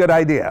would be a good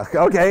idea,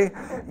 okay?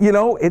 You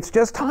know, it's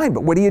just time,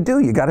 but what do?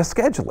 You got to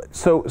schedule it.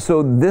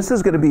 So this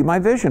is going to be my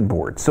vision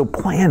board. So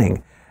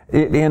planning,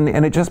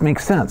 and it just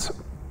makes sense.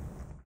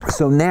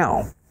 So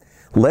now,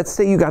 let's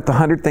say you got the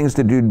 100 things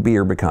to do to be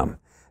or become.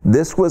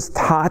 This was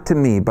taught to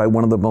me by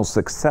one of the most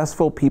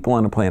successful people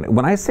on the planet.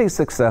 When I say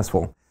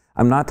successful,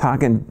 I'm not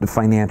talking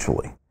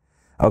financially.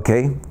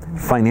 Okay,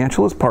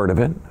 financial is part of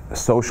it,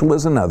 social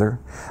is another,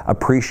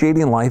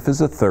 appreciating life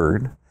is a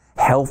third,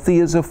 healthy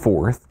is a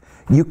fourth.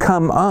 You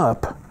come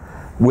up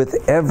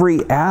with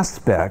every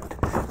aspect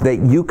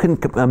that you can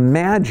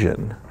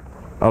imagine,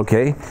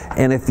 okay?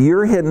 And if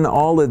you're hitting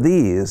all of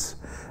these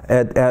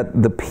at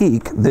the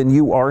peak, then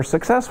you are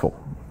successful.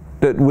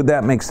 Would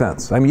that make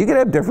sense? I mean, you could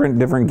have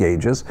different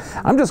gauges.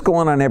 I'm just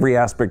going on every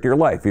aspect of your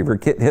life. If you're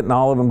hitting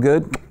all of them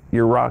good,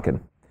 you're rocking.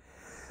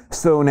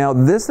 So now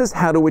this is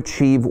how to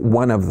achieve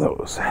one of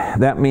those.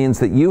 That means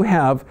that you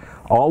have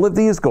all of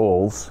these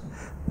goals.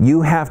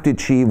 You have to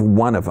achieve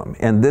one of them.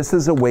 And this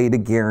is a way to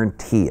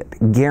guarantee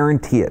it.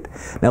 Guarantee it.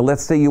 Now,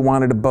 let's say you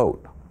wanted a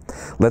boat.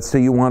 Let's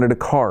say you wanted a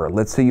car.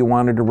 Let's say you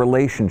wanted a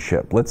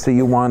relationship. Let's say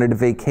you wanted a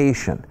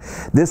vacation.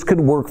 This could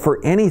work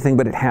for anything,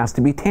 but it has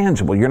to be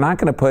tangible. You're not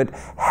going to put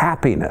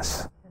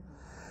happiness.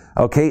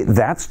 Okay,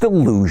 that's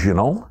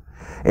delusional.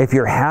 If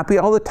you're happy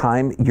all the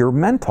time, you're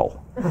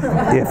mental.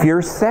 If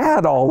you're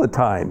sad all the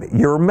time,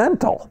 you're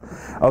mental.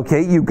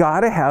 Okay, you got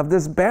to have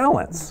this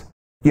balance.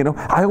 You know,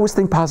 I always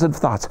think positive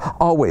thoughts.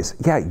 Always.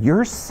 Yeah,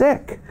 you're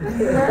sick.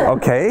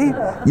 Okay,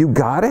 you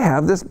got to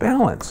have this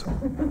balance.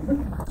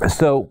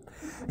 So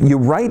you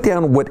write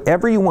down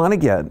whatever you want to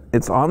get.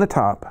 It's on the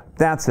top.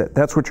 That's it.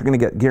 That's what you're going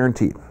to get,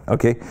 guaranteed.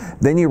 Okay?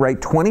 Then you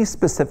write 20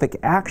 specific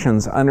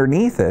actions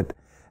underneath it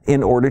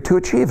in order to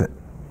achieve it.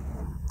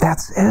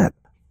 That's it.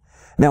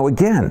 Now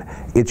again,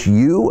 it's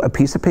you, a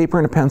piece of paper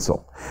and a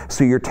pencil.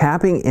 So you're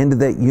tapping into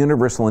that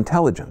universal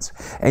intelligence.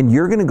 And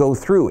you're going to go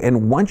through,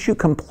 and once you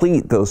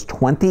complete those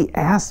 20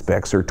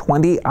 aspects or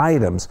 20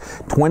 items,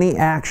 20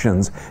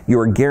 actions, you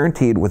are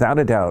guaranteed, without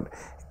a doubt,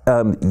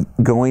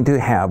 going to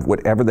have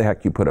whatever the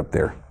heck you put up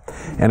there.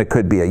 And it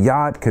could be a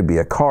yacht, could be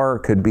a car,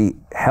 could be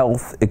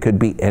health, it could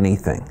be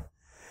anything.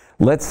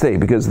 Let's say,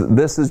 because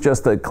this is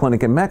just a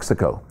clinic in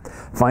Mexico,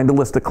 find a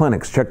list of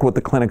clinics, check what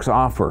the clinics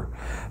offer,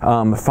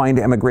 find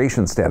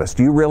immigration status.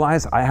 Do you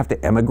realize I have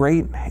to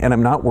emigrate and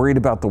I'm not worried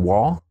about the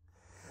wall?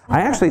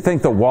 I actually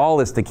think the wall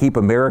is to keep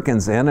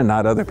Americans in and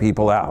not other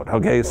people out,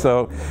 okay?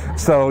 So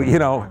you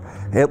know,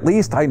 at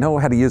least I know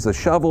how to use a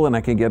shovel and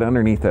I can get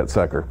underneath that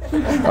sucker.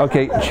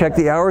 Okay, check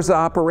the hours of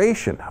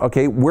operation.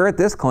 Okay, we're at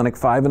this clinic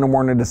 5 in the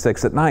morning to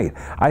 6 at night.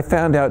 I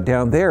found out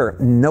down there,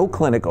 no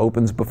clinic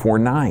opens before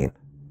 9.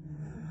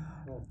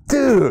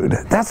 Dude,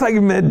 that's like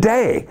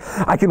midday.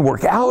 I can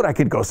work out, I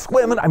could go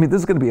swimming. I mean, this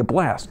is going to be a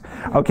blast.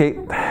 Okay,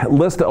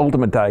 list of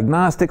ultimate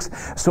diagnostics.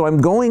 So I'm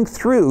going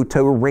through to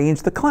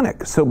arrange the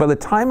clinic. So by the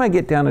time I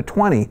get down to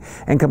 20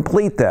 and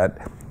complete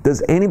that,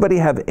 does anybody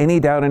have any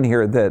doubt in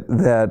here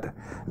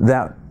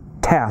that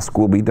task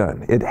will be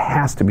done? It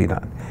has to be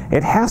done.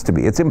 It has to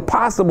be. It's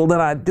impossible to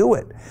not do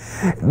it.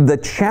 The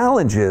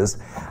challenge is,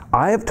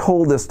 I have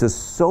told this to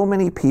so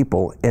many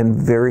people and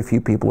very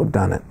few people have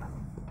done it.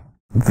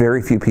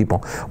 Very few people.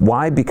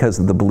 Why? Because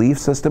of the belief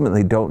system and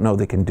they don't know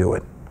they can do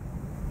it.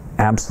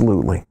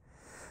 Absolutely.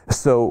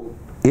 So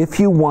if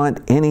you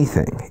want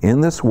anything in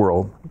this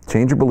world,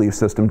 change your belief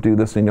system, do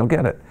this and you'll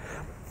get it.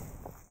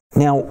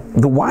 Now,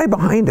 the why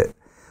behind it.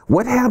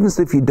 What happens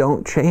if you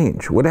don't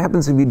change? What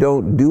happens if you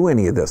don't do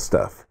any of this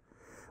stuff?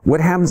 What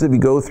happens if you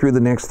go through the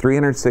next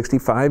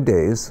 365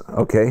 days,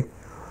 okay,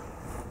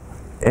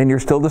 and you're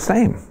still the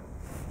same?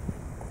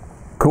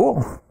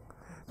 Cool.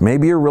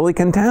 Maybe you're really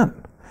content.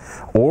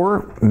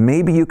 Or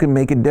maybe you can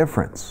make a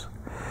difference.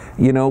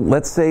 You know,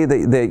 let's say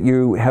that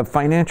you have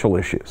financial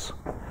issues.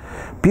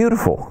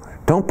 Beautiful.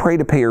 Don't pray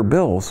to pay your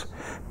bills.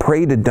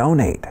 Pray to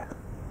donate.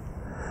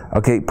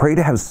 Okay, pray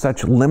to have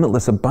such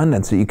limitless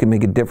abundance that you can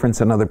make a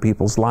difference in other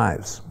people's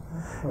lives.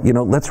 You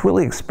know, let's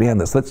really expand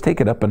this. Let's take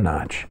it up a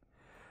notch.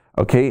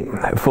 Okay,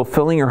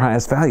 fulfilling your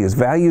highest values.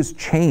 Values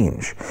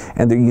change,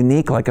 and they're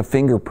unique like a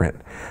fingerprint.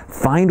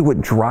 Find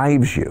what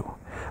drives you.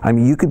 I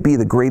mean, you could be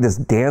the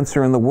greatest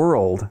dancer in the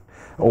world,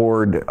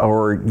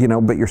 or you know,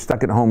 but you're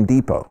stuck at Home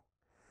Depot.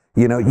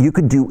 You know, you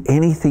could do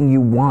anything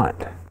you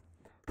want.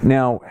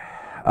 Now,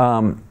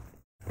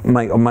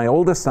 my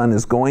oldest son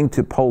is going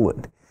to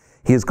Poland.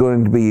 He is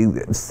going to be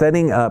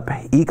setting up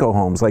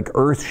eco-homes like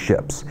earth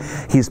ships.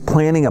 He's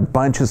planning a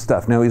bunch of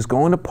stuff. Now he's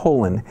going to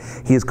Poland.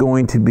 He's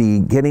going to be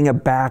getting a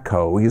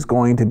backhoe. He's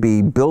going to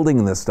be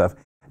building this stuff.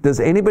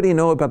 Does anybody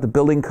know about the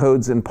building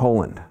codes in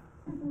Poland?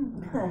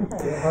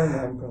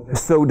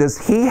 So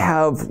does he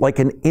have like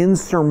an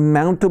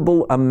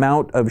insurmountable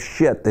amount of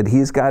shit that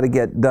he's got to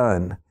get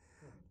done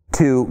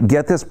to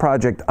get this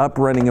project up,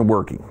 running, and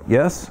working?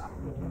 Yes?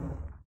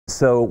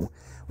 So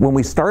when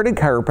we started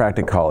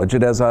chiropractic college,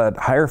 it has a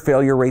higher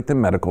failure rate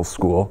than medical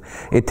school.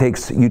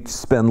 You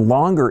spend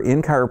longer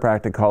in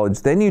chiropractic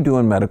college than you do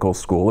in medical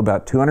school,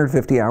 about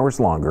 250 hours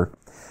longer.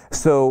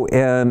 So,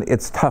 and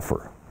it's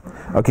tougher.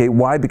 Okay,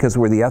 why? Because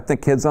we're the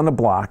ethnic kids on the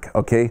block,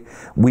 okay?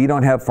 We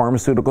don't have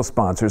pharmaceutical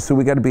sponsors, so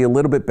we got to be a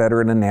little bit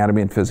better in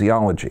anatomy and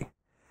physiology.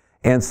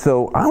 And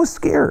so I was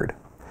scared.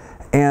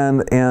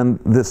 And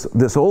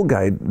this old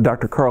guy,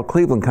 Dr. Carl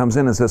Cleveland, comes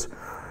in and says,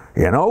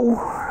 you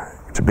know,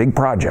 it's a big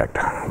project.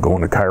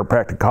 Going to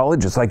chiropractic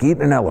college, it's like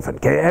eating an elephant.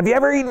 Okay, have you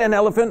ever eaten an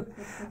elephant?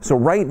 So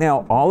right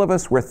now, all of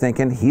us were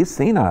thinking, he's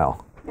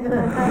senile.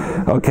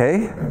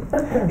 Okay?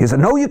 He said,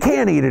 no, you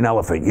can't eat an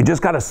elephant. You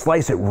just got to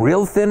slice it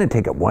real thin and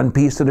take it one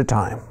piece at a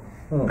time.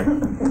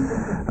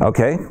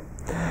 Okay?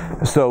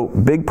 So,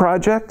 big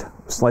project,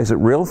 slice it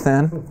real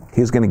thin.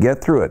 He's going to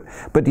get through it.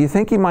 But do you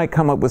think he might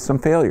come up with some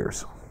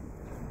failures?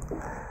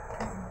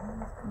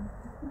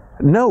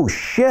 No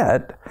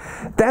shit.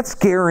 That's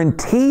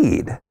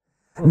guaranteed.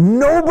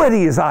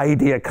 Nobody's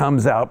idea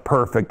comes out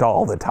perfect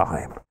all the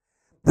time.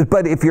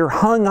 But if you're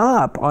hung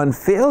up on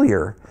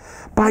failure,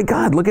 by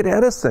God, look at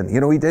Edison.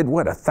 You know, he did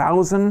what,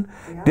 1,000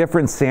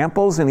 different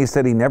samples, and he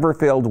said he never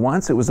failed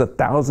once. It was a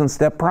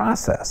 1,000-step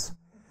process.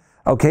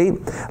 Okay,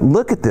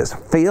 look at this.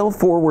 Fail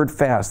forward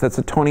fast. That's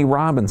a Tony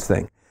Robbins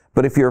thing.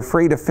 But if you're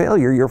afraid of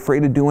failure, you're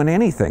afraid of doing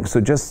anything. So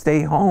just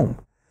stay home.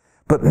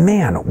 But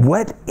man,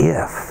 what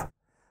if?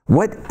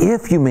 What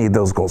if you made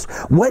those goals?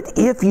 What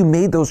if you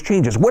made those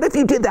changes? What if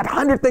you did that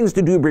 100 things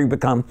to do to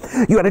become?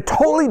 You had a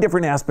totally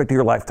different aspect of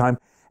your lifetime,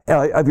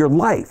 of your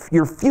life,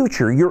 your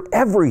future, your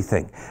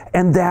everything.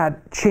 And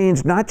that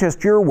changed not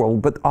just your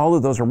world, but all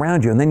of those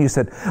around you. And then you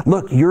said,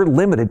 look, you're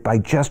limited by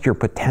just your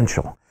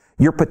potential.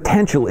 Your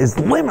potential is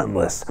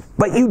limitless,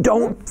 but you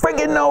don't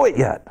friggin' know it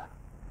yet.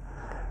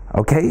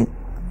 Okay?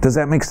 Does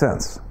that make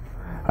sense?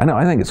 I know,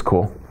 I think it's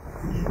cool.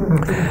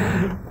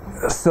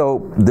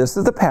 So this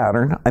is the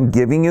pattern. I'm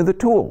giving you the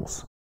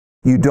tools.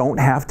 You don't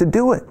have to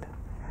do it.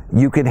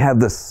 You can have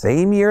the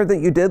same year that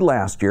you did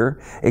last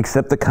year,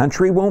 except the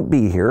country won't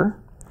be here.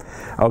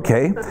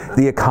 Okay?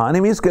 The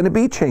economy is going to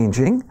be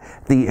changing.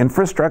 The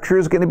infrastructure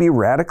is going to be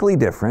radically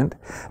different.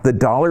 The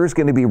dollar is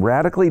going to be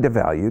radically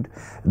devalued.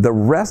 The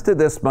rest of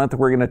this month,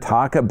 we're going to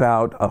talk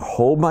about a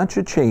whole bunch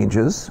of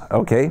changes,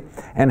 okay,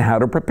 and how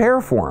to prepare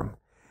for them.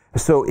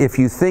 So if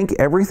you think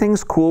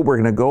everything's cool, we're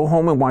going to go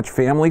home and watch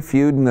Family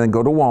Feud and then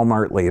go to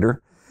Walmart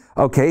later,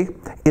 okay,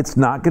 it's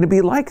not going to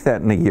be like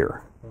that in a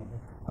year,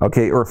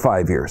 okay, or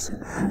 5 years.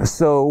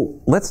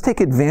 So let's take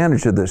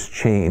advantage of this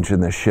change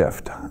and this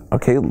shift,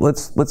 okay?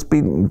 Let's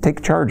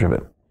take charge of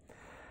it.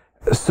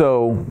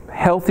 So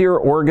healthier,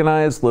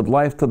 organized, live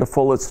life to the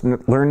fullest,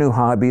 learn new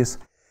hobbies.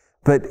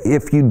 But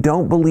if you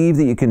don't believe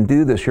that you can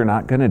do this, you're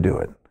not going to do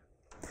it.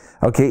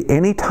 Okay,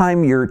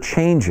 anytime you're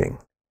changing,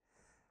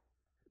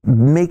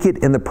 make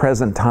it in the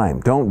present time.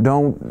 Don't,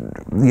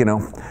 you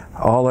know,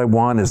 all I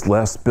want is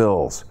less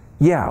bills.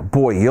 Yeah,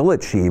 boy, you'll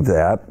achieve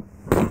that.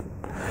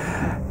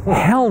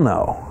 Hell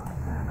no.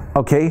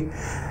 Okay?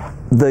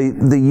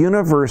 The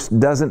universe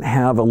doesn't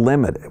have a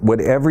limit.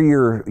 Whatever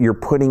you're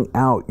putting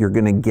out, you're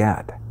going to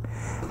get.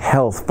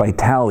 Health,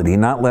 vitality,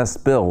 not less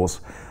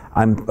bills.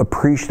 I'm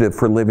appreciative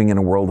for living in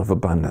a world of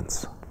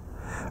abundance.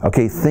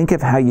 Okay, think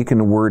of how you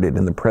can word it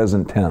in the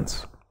present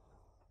tense.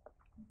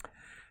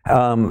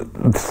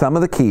 Some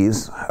of the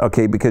keys,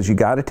 okay, because you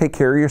got to take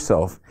care of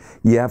yourself.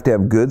 You have to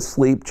have good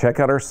sleep. Check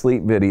out our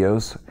sleep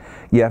videos.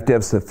 You have to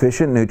have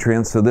sufficient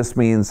nutrients. So this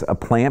means a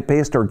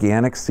plant-based,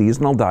 organic,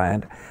 seasonal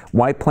diet.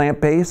 Why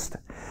plant-based?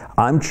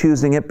 I'm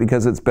choosing it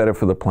because it's better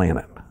for the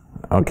planet.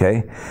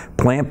 Okay?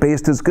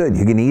 Plant-based is good.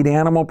 You can eat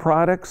animal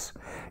products,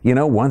 you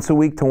know, once a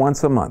week to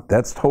once a month.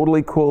 That's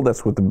totally cool.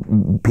 That's what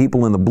the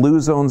people in the blue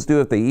zones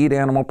do. If they eat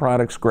animal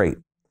products, great.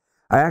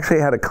 I actually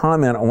had a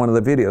comment on one of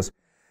the videos.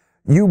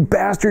 You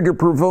bastard, you're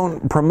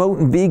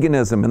promoting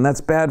veganism, and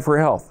that's bad for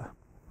health.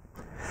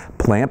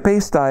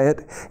 Plant-based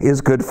diet is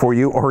good for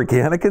you.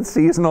 Organic and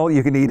seasonal.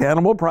 You can eat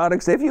animal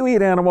products if you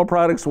eat animal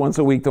products once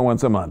a week to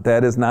once a month.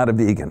 That is not a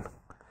vegan.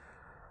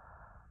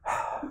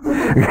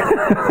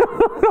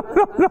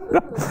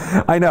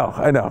 I know.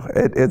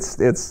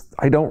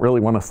 I don't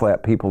really want to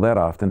slap people that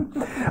often.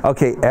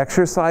 Okay,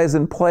 exercise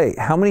and play.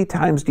 How many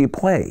times do you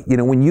play? You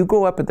know, when you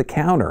go up at the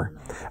counter,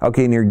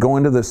 okay, and you're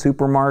going to the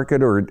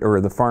supermarket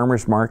or the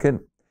farmer's market,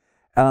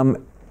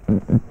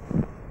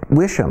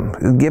 wish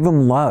them, give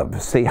them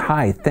love, say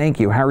hi, thank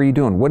you, how are you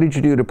doing? What did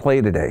you do to play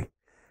today?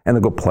 And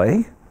they'll go,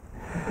 play?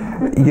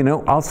 You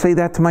know, I'll say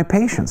that to my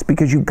patients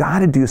because you got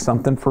to do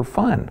something for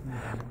fun.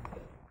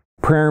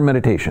 Prayer and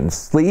meditation,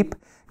 sleep.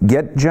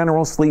 Get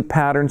general sleep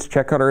patterns.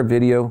 Check out our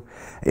video.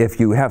 If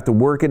you have to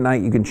work at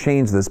night, you can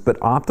change this, but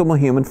optimal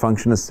human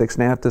function is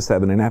 6.5 to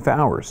 7.5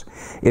 hours.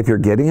 If you're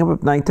getting up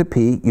at night to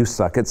pee, you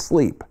suck at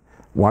sleep.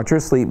 Watch our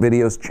sleep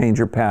videos, change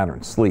your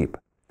patterns, sleep.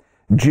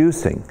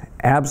 Juicing,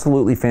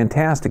 absolutely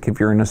fantastic if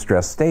you're in a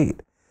stressed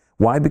state.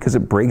 Why? Because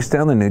it breaks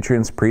down the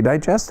nutrients,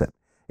 pre-digest it.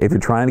 If you're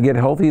trying to get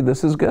healthy,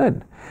 this is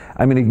good.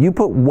 I mean, if you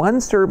put one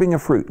serving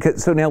of fruit,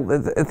 so now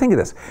think of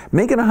this,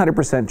 making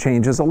 100%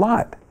 change is a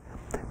lot.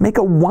 Make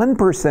a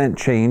 1%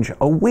 change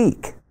a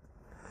week.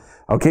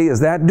 Okay, is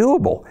that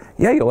doable?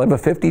 Yeah, you'll have a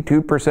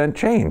 52%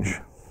 change.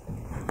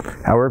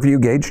 However you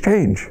gauge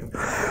change.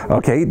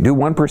 Okay, do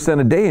 1%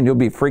 a day and you'll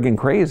be friggin'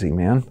 crazy,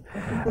 man.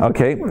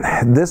 Okay,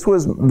 this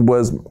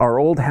was our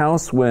old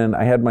house when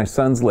I had my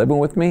sons living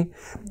with me,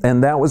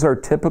 and that was our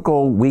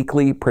typical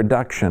weekly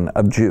production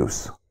of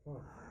juice.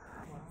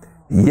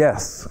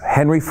 Yes,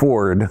 Henry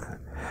Ford.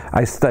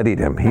 I studied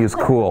him. He was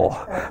cool.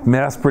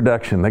 Mass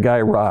production. The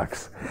guy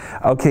rocks.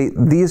 Okay,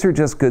 these are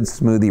just good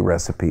smoothie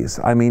recipes.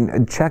 I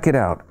mean, check it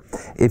out.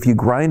 If you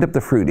grind up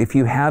the fruit, if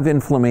you have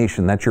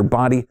inflammation, that's your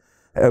body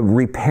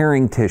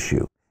repairing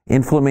tissue.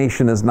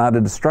 Inflammation is not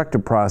a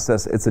destructive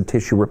process, it's a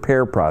tissue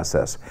repair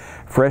process.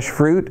 Fresh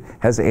fruit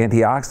has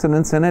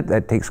antioxidants in it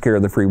that takes care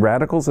of the free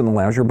radicals and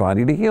allows your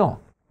body to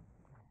heal.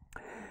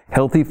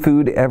 Healthy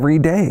food every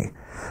day.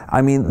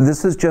 I mean,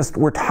 this is just,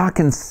 we're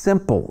talking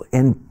simple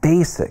and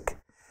basic.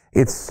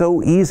 It's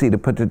so easy to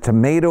put a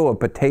tomato, a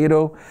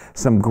potato,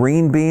 some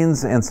green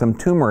beans, and some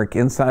turmeric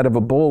inside of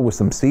a bowl with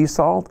some sea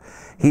salt.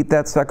 Heat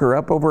that sucker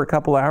up over a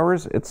couple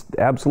hours. It's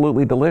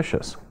absolutely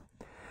delicious.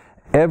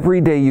 Every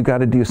day you got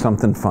to do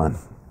something fun.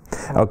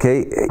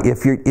 Okay,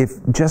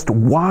 if just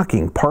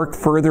walking, park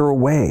further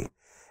away.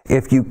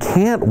 If you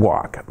can't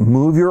walk,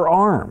 move your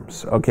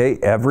arms, okay,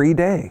 every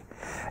day.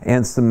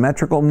 And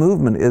symmetrical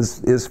movement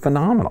is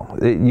phenomenal.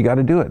 You got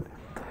to do it.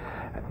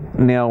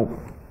 Now,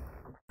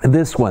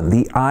 this one,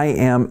 the I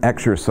am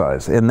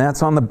exercise, and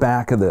that's on the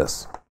back of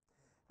this.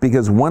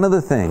 Because one of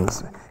the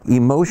things,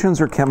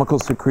 emotions are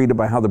chemicals secreted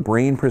by how the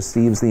brain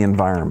perceives the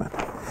environment.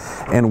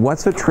 And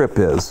what's a trip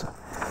is,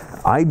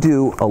 I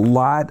do a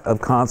lot of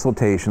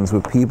consultations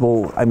with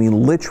people, I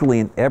mean, literally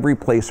in every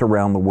place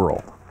around the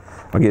world.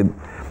 Okay,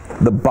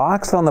 the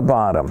box on the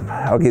bottom,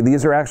 okay,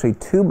 these are actually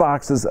 2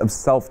 boxes of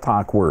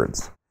self-talk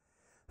words.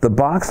 The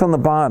box on the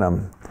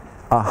bottom,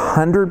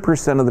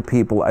 100% of the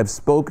people I've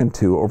spoken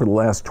to over the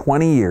last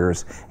 20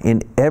 years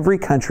in every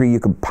country you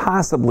could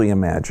possibly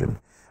imagine.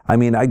 I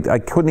mean, I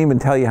couldn't even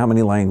tell you how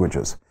many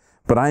languages.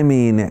 But I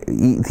mean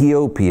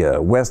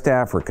Ethiopia, West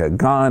Africa,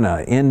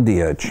 Ghana,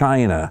 India,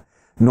 China,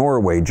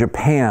 Norway,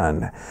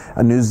 Japan,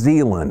 New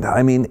Zealand.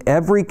 I mean,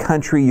 every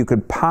country you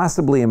could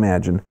possibly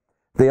imagine,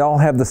 they all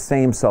have the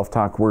same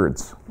self-talk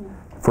words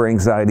for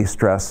anxiety,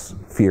 stress,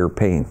 fear,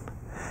 pain.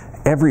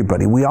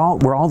 Everybody, we're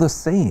all the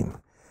same.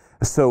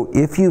 So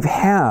if you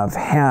have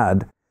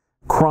had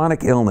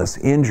chronic illness,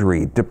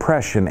 injury,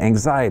 depression,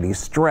 anxiety,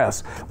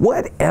 stress,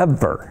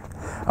 whatever,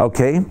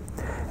 okay,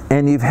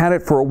 and you've had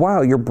it for a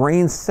while, your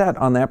brain's set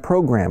on that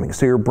programming.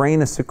 So your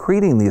brain is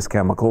secreting these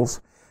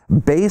chemicals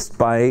based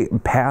by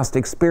past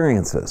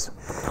experiences.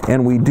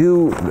 And we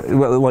do,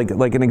 like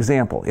an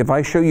example, if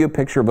I show you a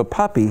picture of a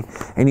puppy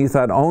and you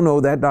thought, oh no,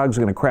 that dog's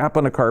gonna crap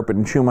on the carpet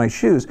and chew my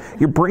shoes,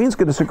 your brain's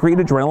gonna secrete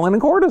adrenaline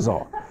and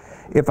cortisol.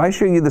 If I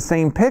show you the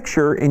same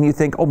picture and you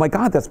think, oh my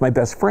God, that's my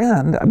best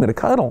friend, I'm gonna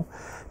cuddle,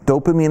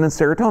 dopamine and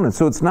serotonin.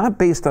 So it's not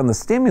based on the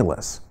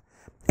stimulus.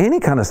 Any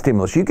kind of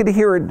stimulus. You could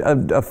hear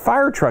a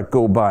fire truck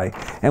go by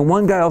and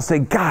one guy will say,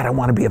 God, I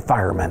wanna be a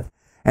fireman.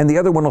 And the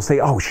other one will say,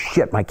 oh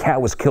shit, my cat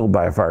was killed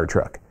by a fire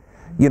truck.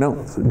 You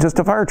know, just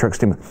a fire truck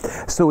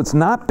stimulus. So it's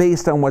not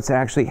based on what's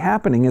actually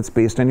happening, it's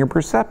based on your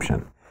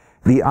perception.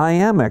 The I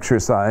am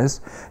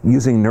exercise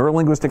using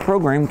neuro-linguistic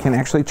programming can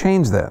actually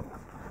change that.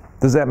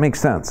 Does that make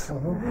sense?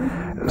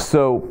 Mm-hmm.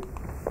 So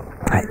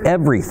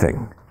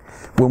everything,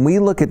 when we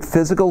look at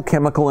physical,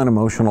 chemical, and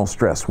emotional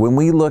stress, when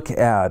we look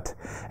at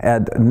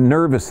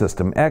nervous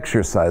system,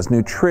 exercise,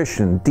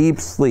 nutrition, deep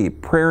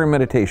sleep, prayer and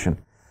meditation,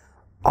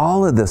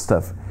 all of this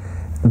stuff,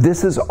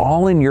 this is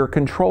all in your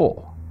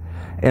control.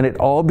 And it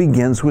all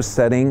begins with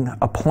setting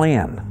a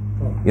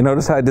plan. You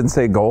notice how I didn't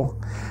say goal?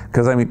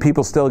 Because I mean,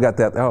 people still got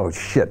that, oh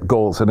shit,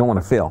 goals, I don't want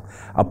to fail.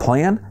 A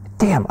plan?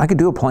 Damn, I could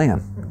do a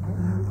plan.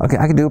 Okay,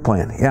 I can do a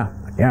plan.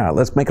 Yeah,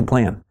 let's make a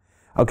plan.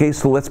 Okay,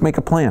 so let's make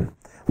a plan.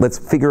 Let's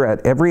figure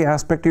out every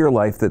aspect of your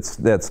life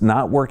that's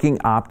not working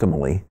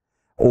optimally,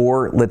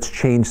 or let's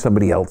change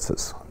somebody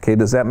else's. Okay,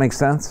 does that make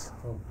sense?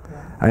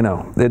 I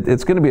know,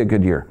 it's going to be a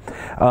good year.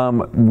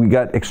 We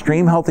got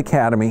Extreme Health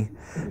Academy.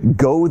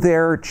 Go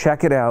there,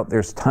 check it out.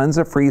 There's tons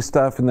of free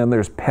stuff, and then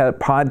there's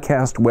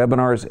podcast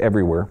webinars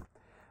everywhere.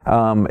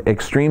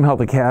 Extreme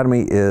Health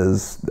Academy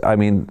is, I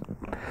mean,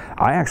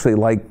 I actually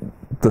like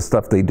the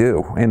stuff they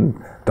do,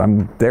 and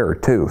I'm there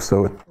too.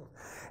 So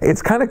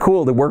it's kind of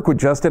cool to work with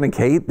Justin and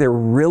Kate. They're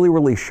really,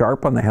 really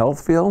sharp on the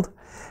health field,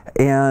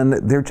 and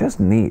they're just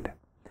neat.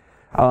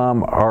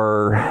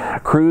 Our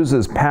cruise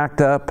is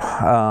packed up.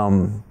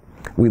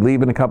 We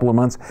leave in a couple of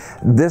months.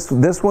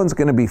 This one's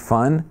going to be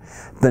fun.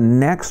 The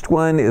next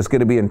one is going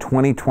to be in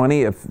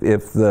 2020 if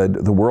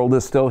the world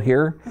is still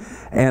here,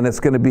 and it's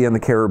going to be in the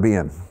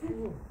Caribbean.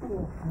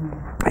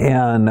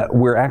 And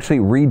we're actually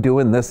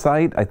redoing this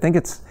site. I think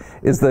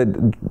is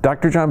the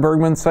Dr. John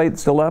Bergman site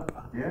still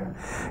up?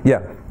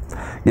 Yeah,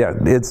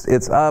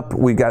 it's up.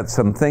 We got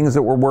some things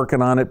that we're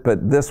working on it,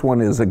 but this one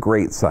is a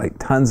great site.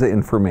 Tons of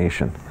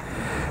information.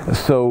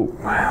 So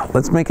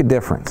let's make a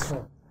difference.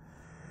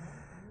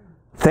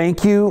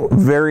 Thank you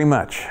very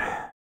much.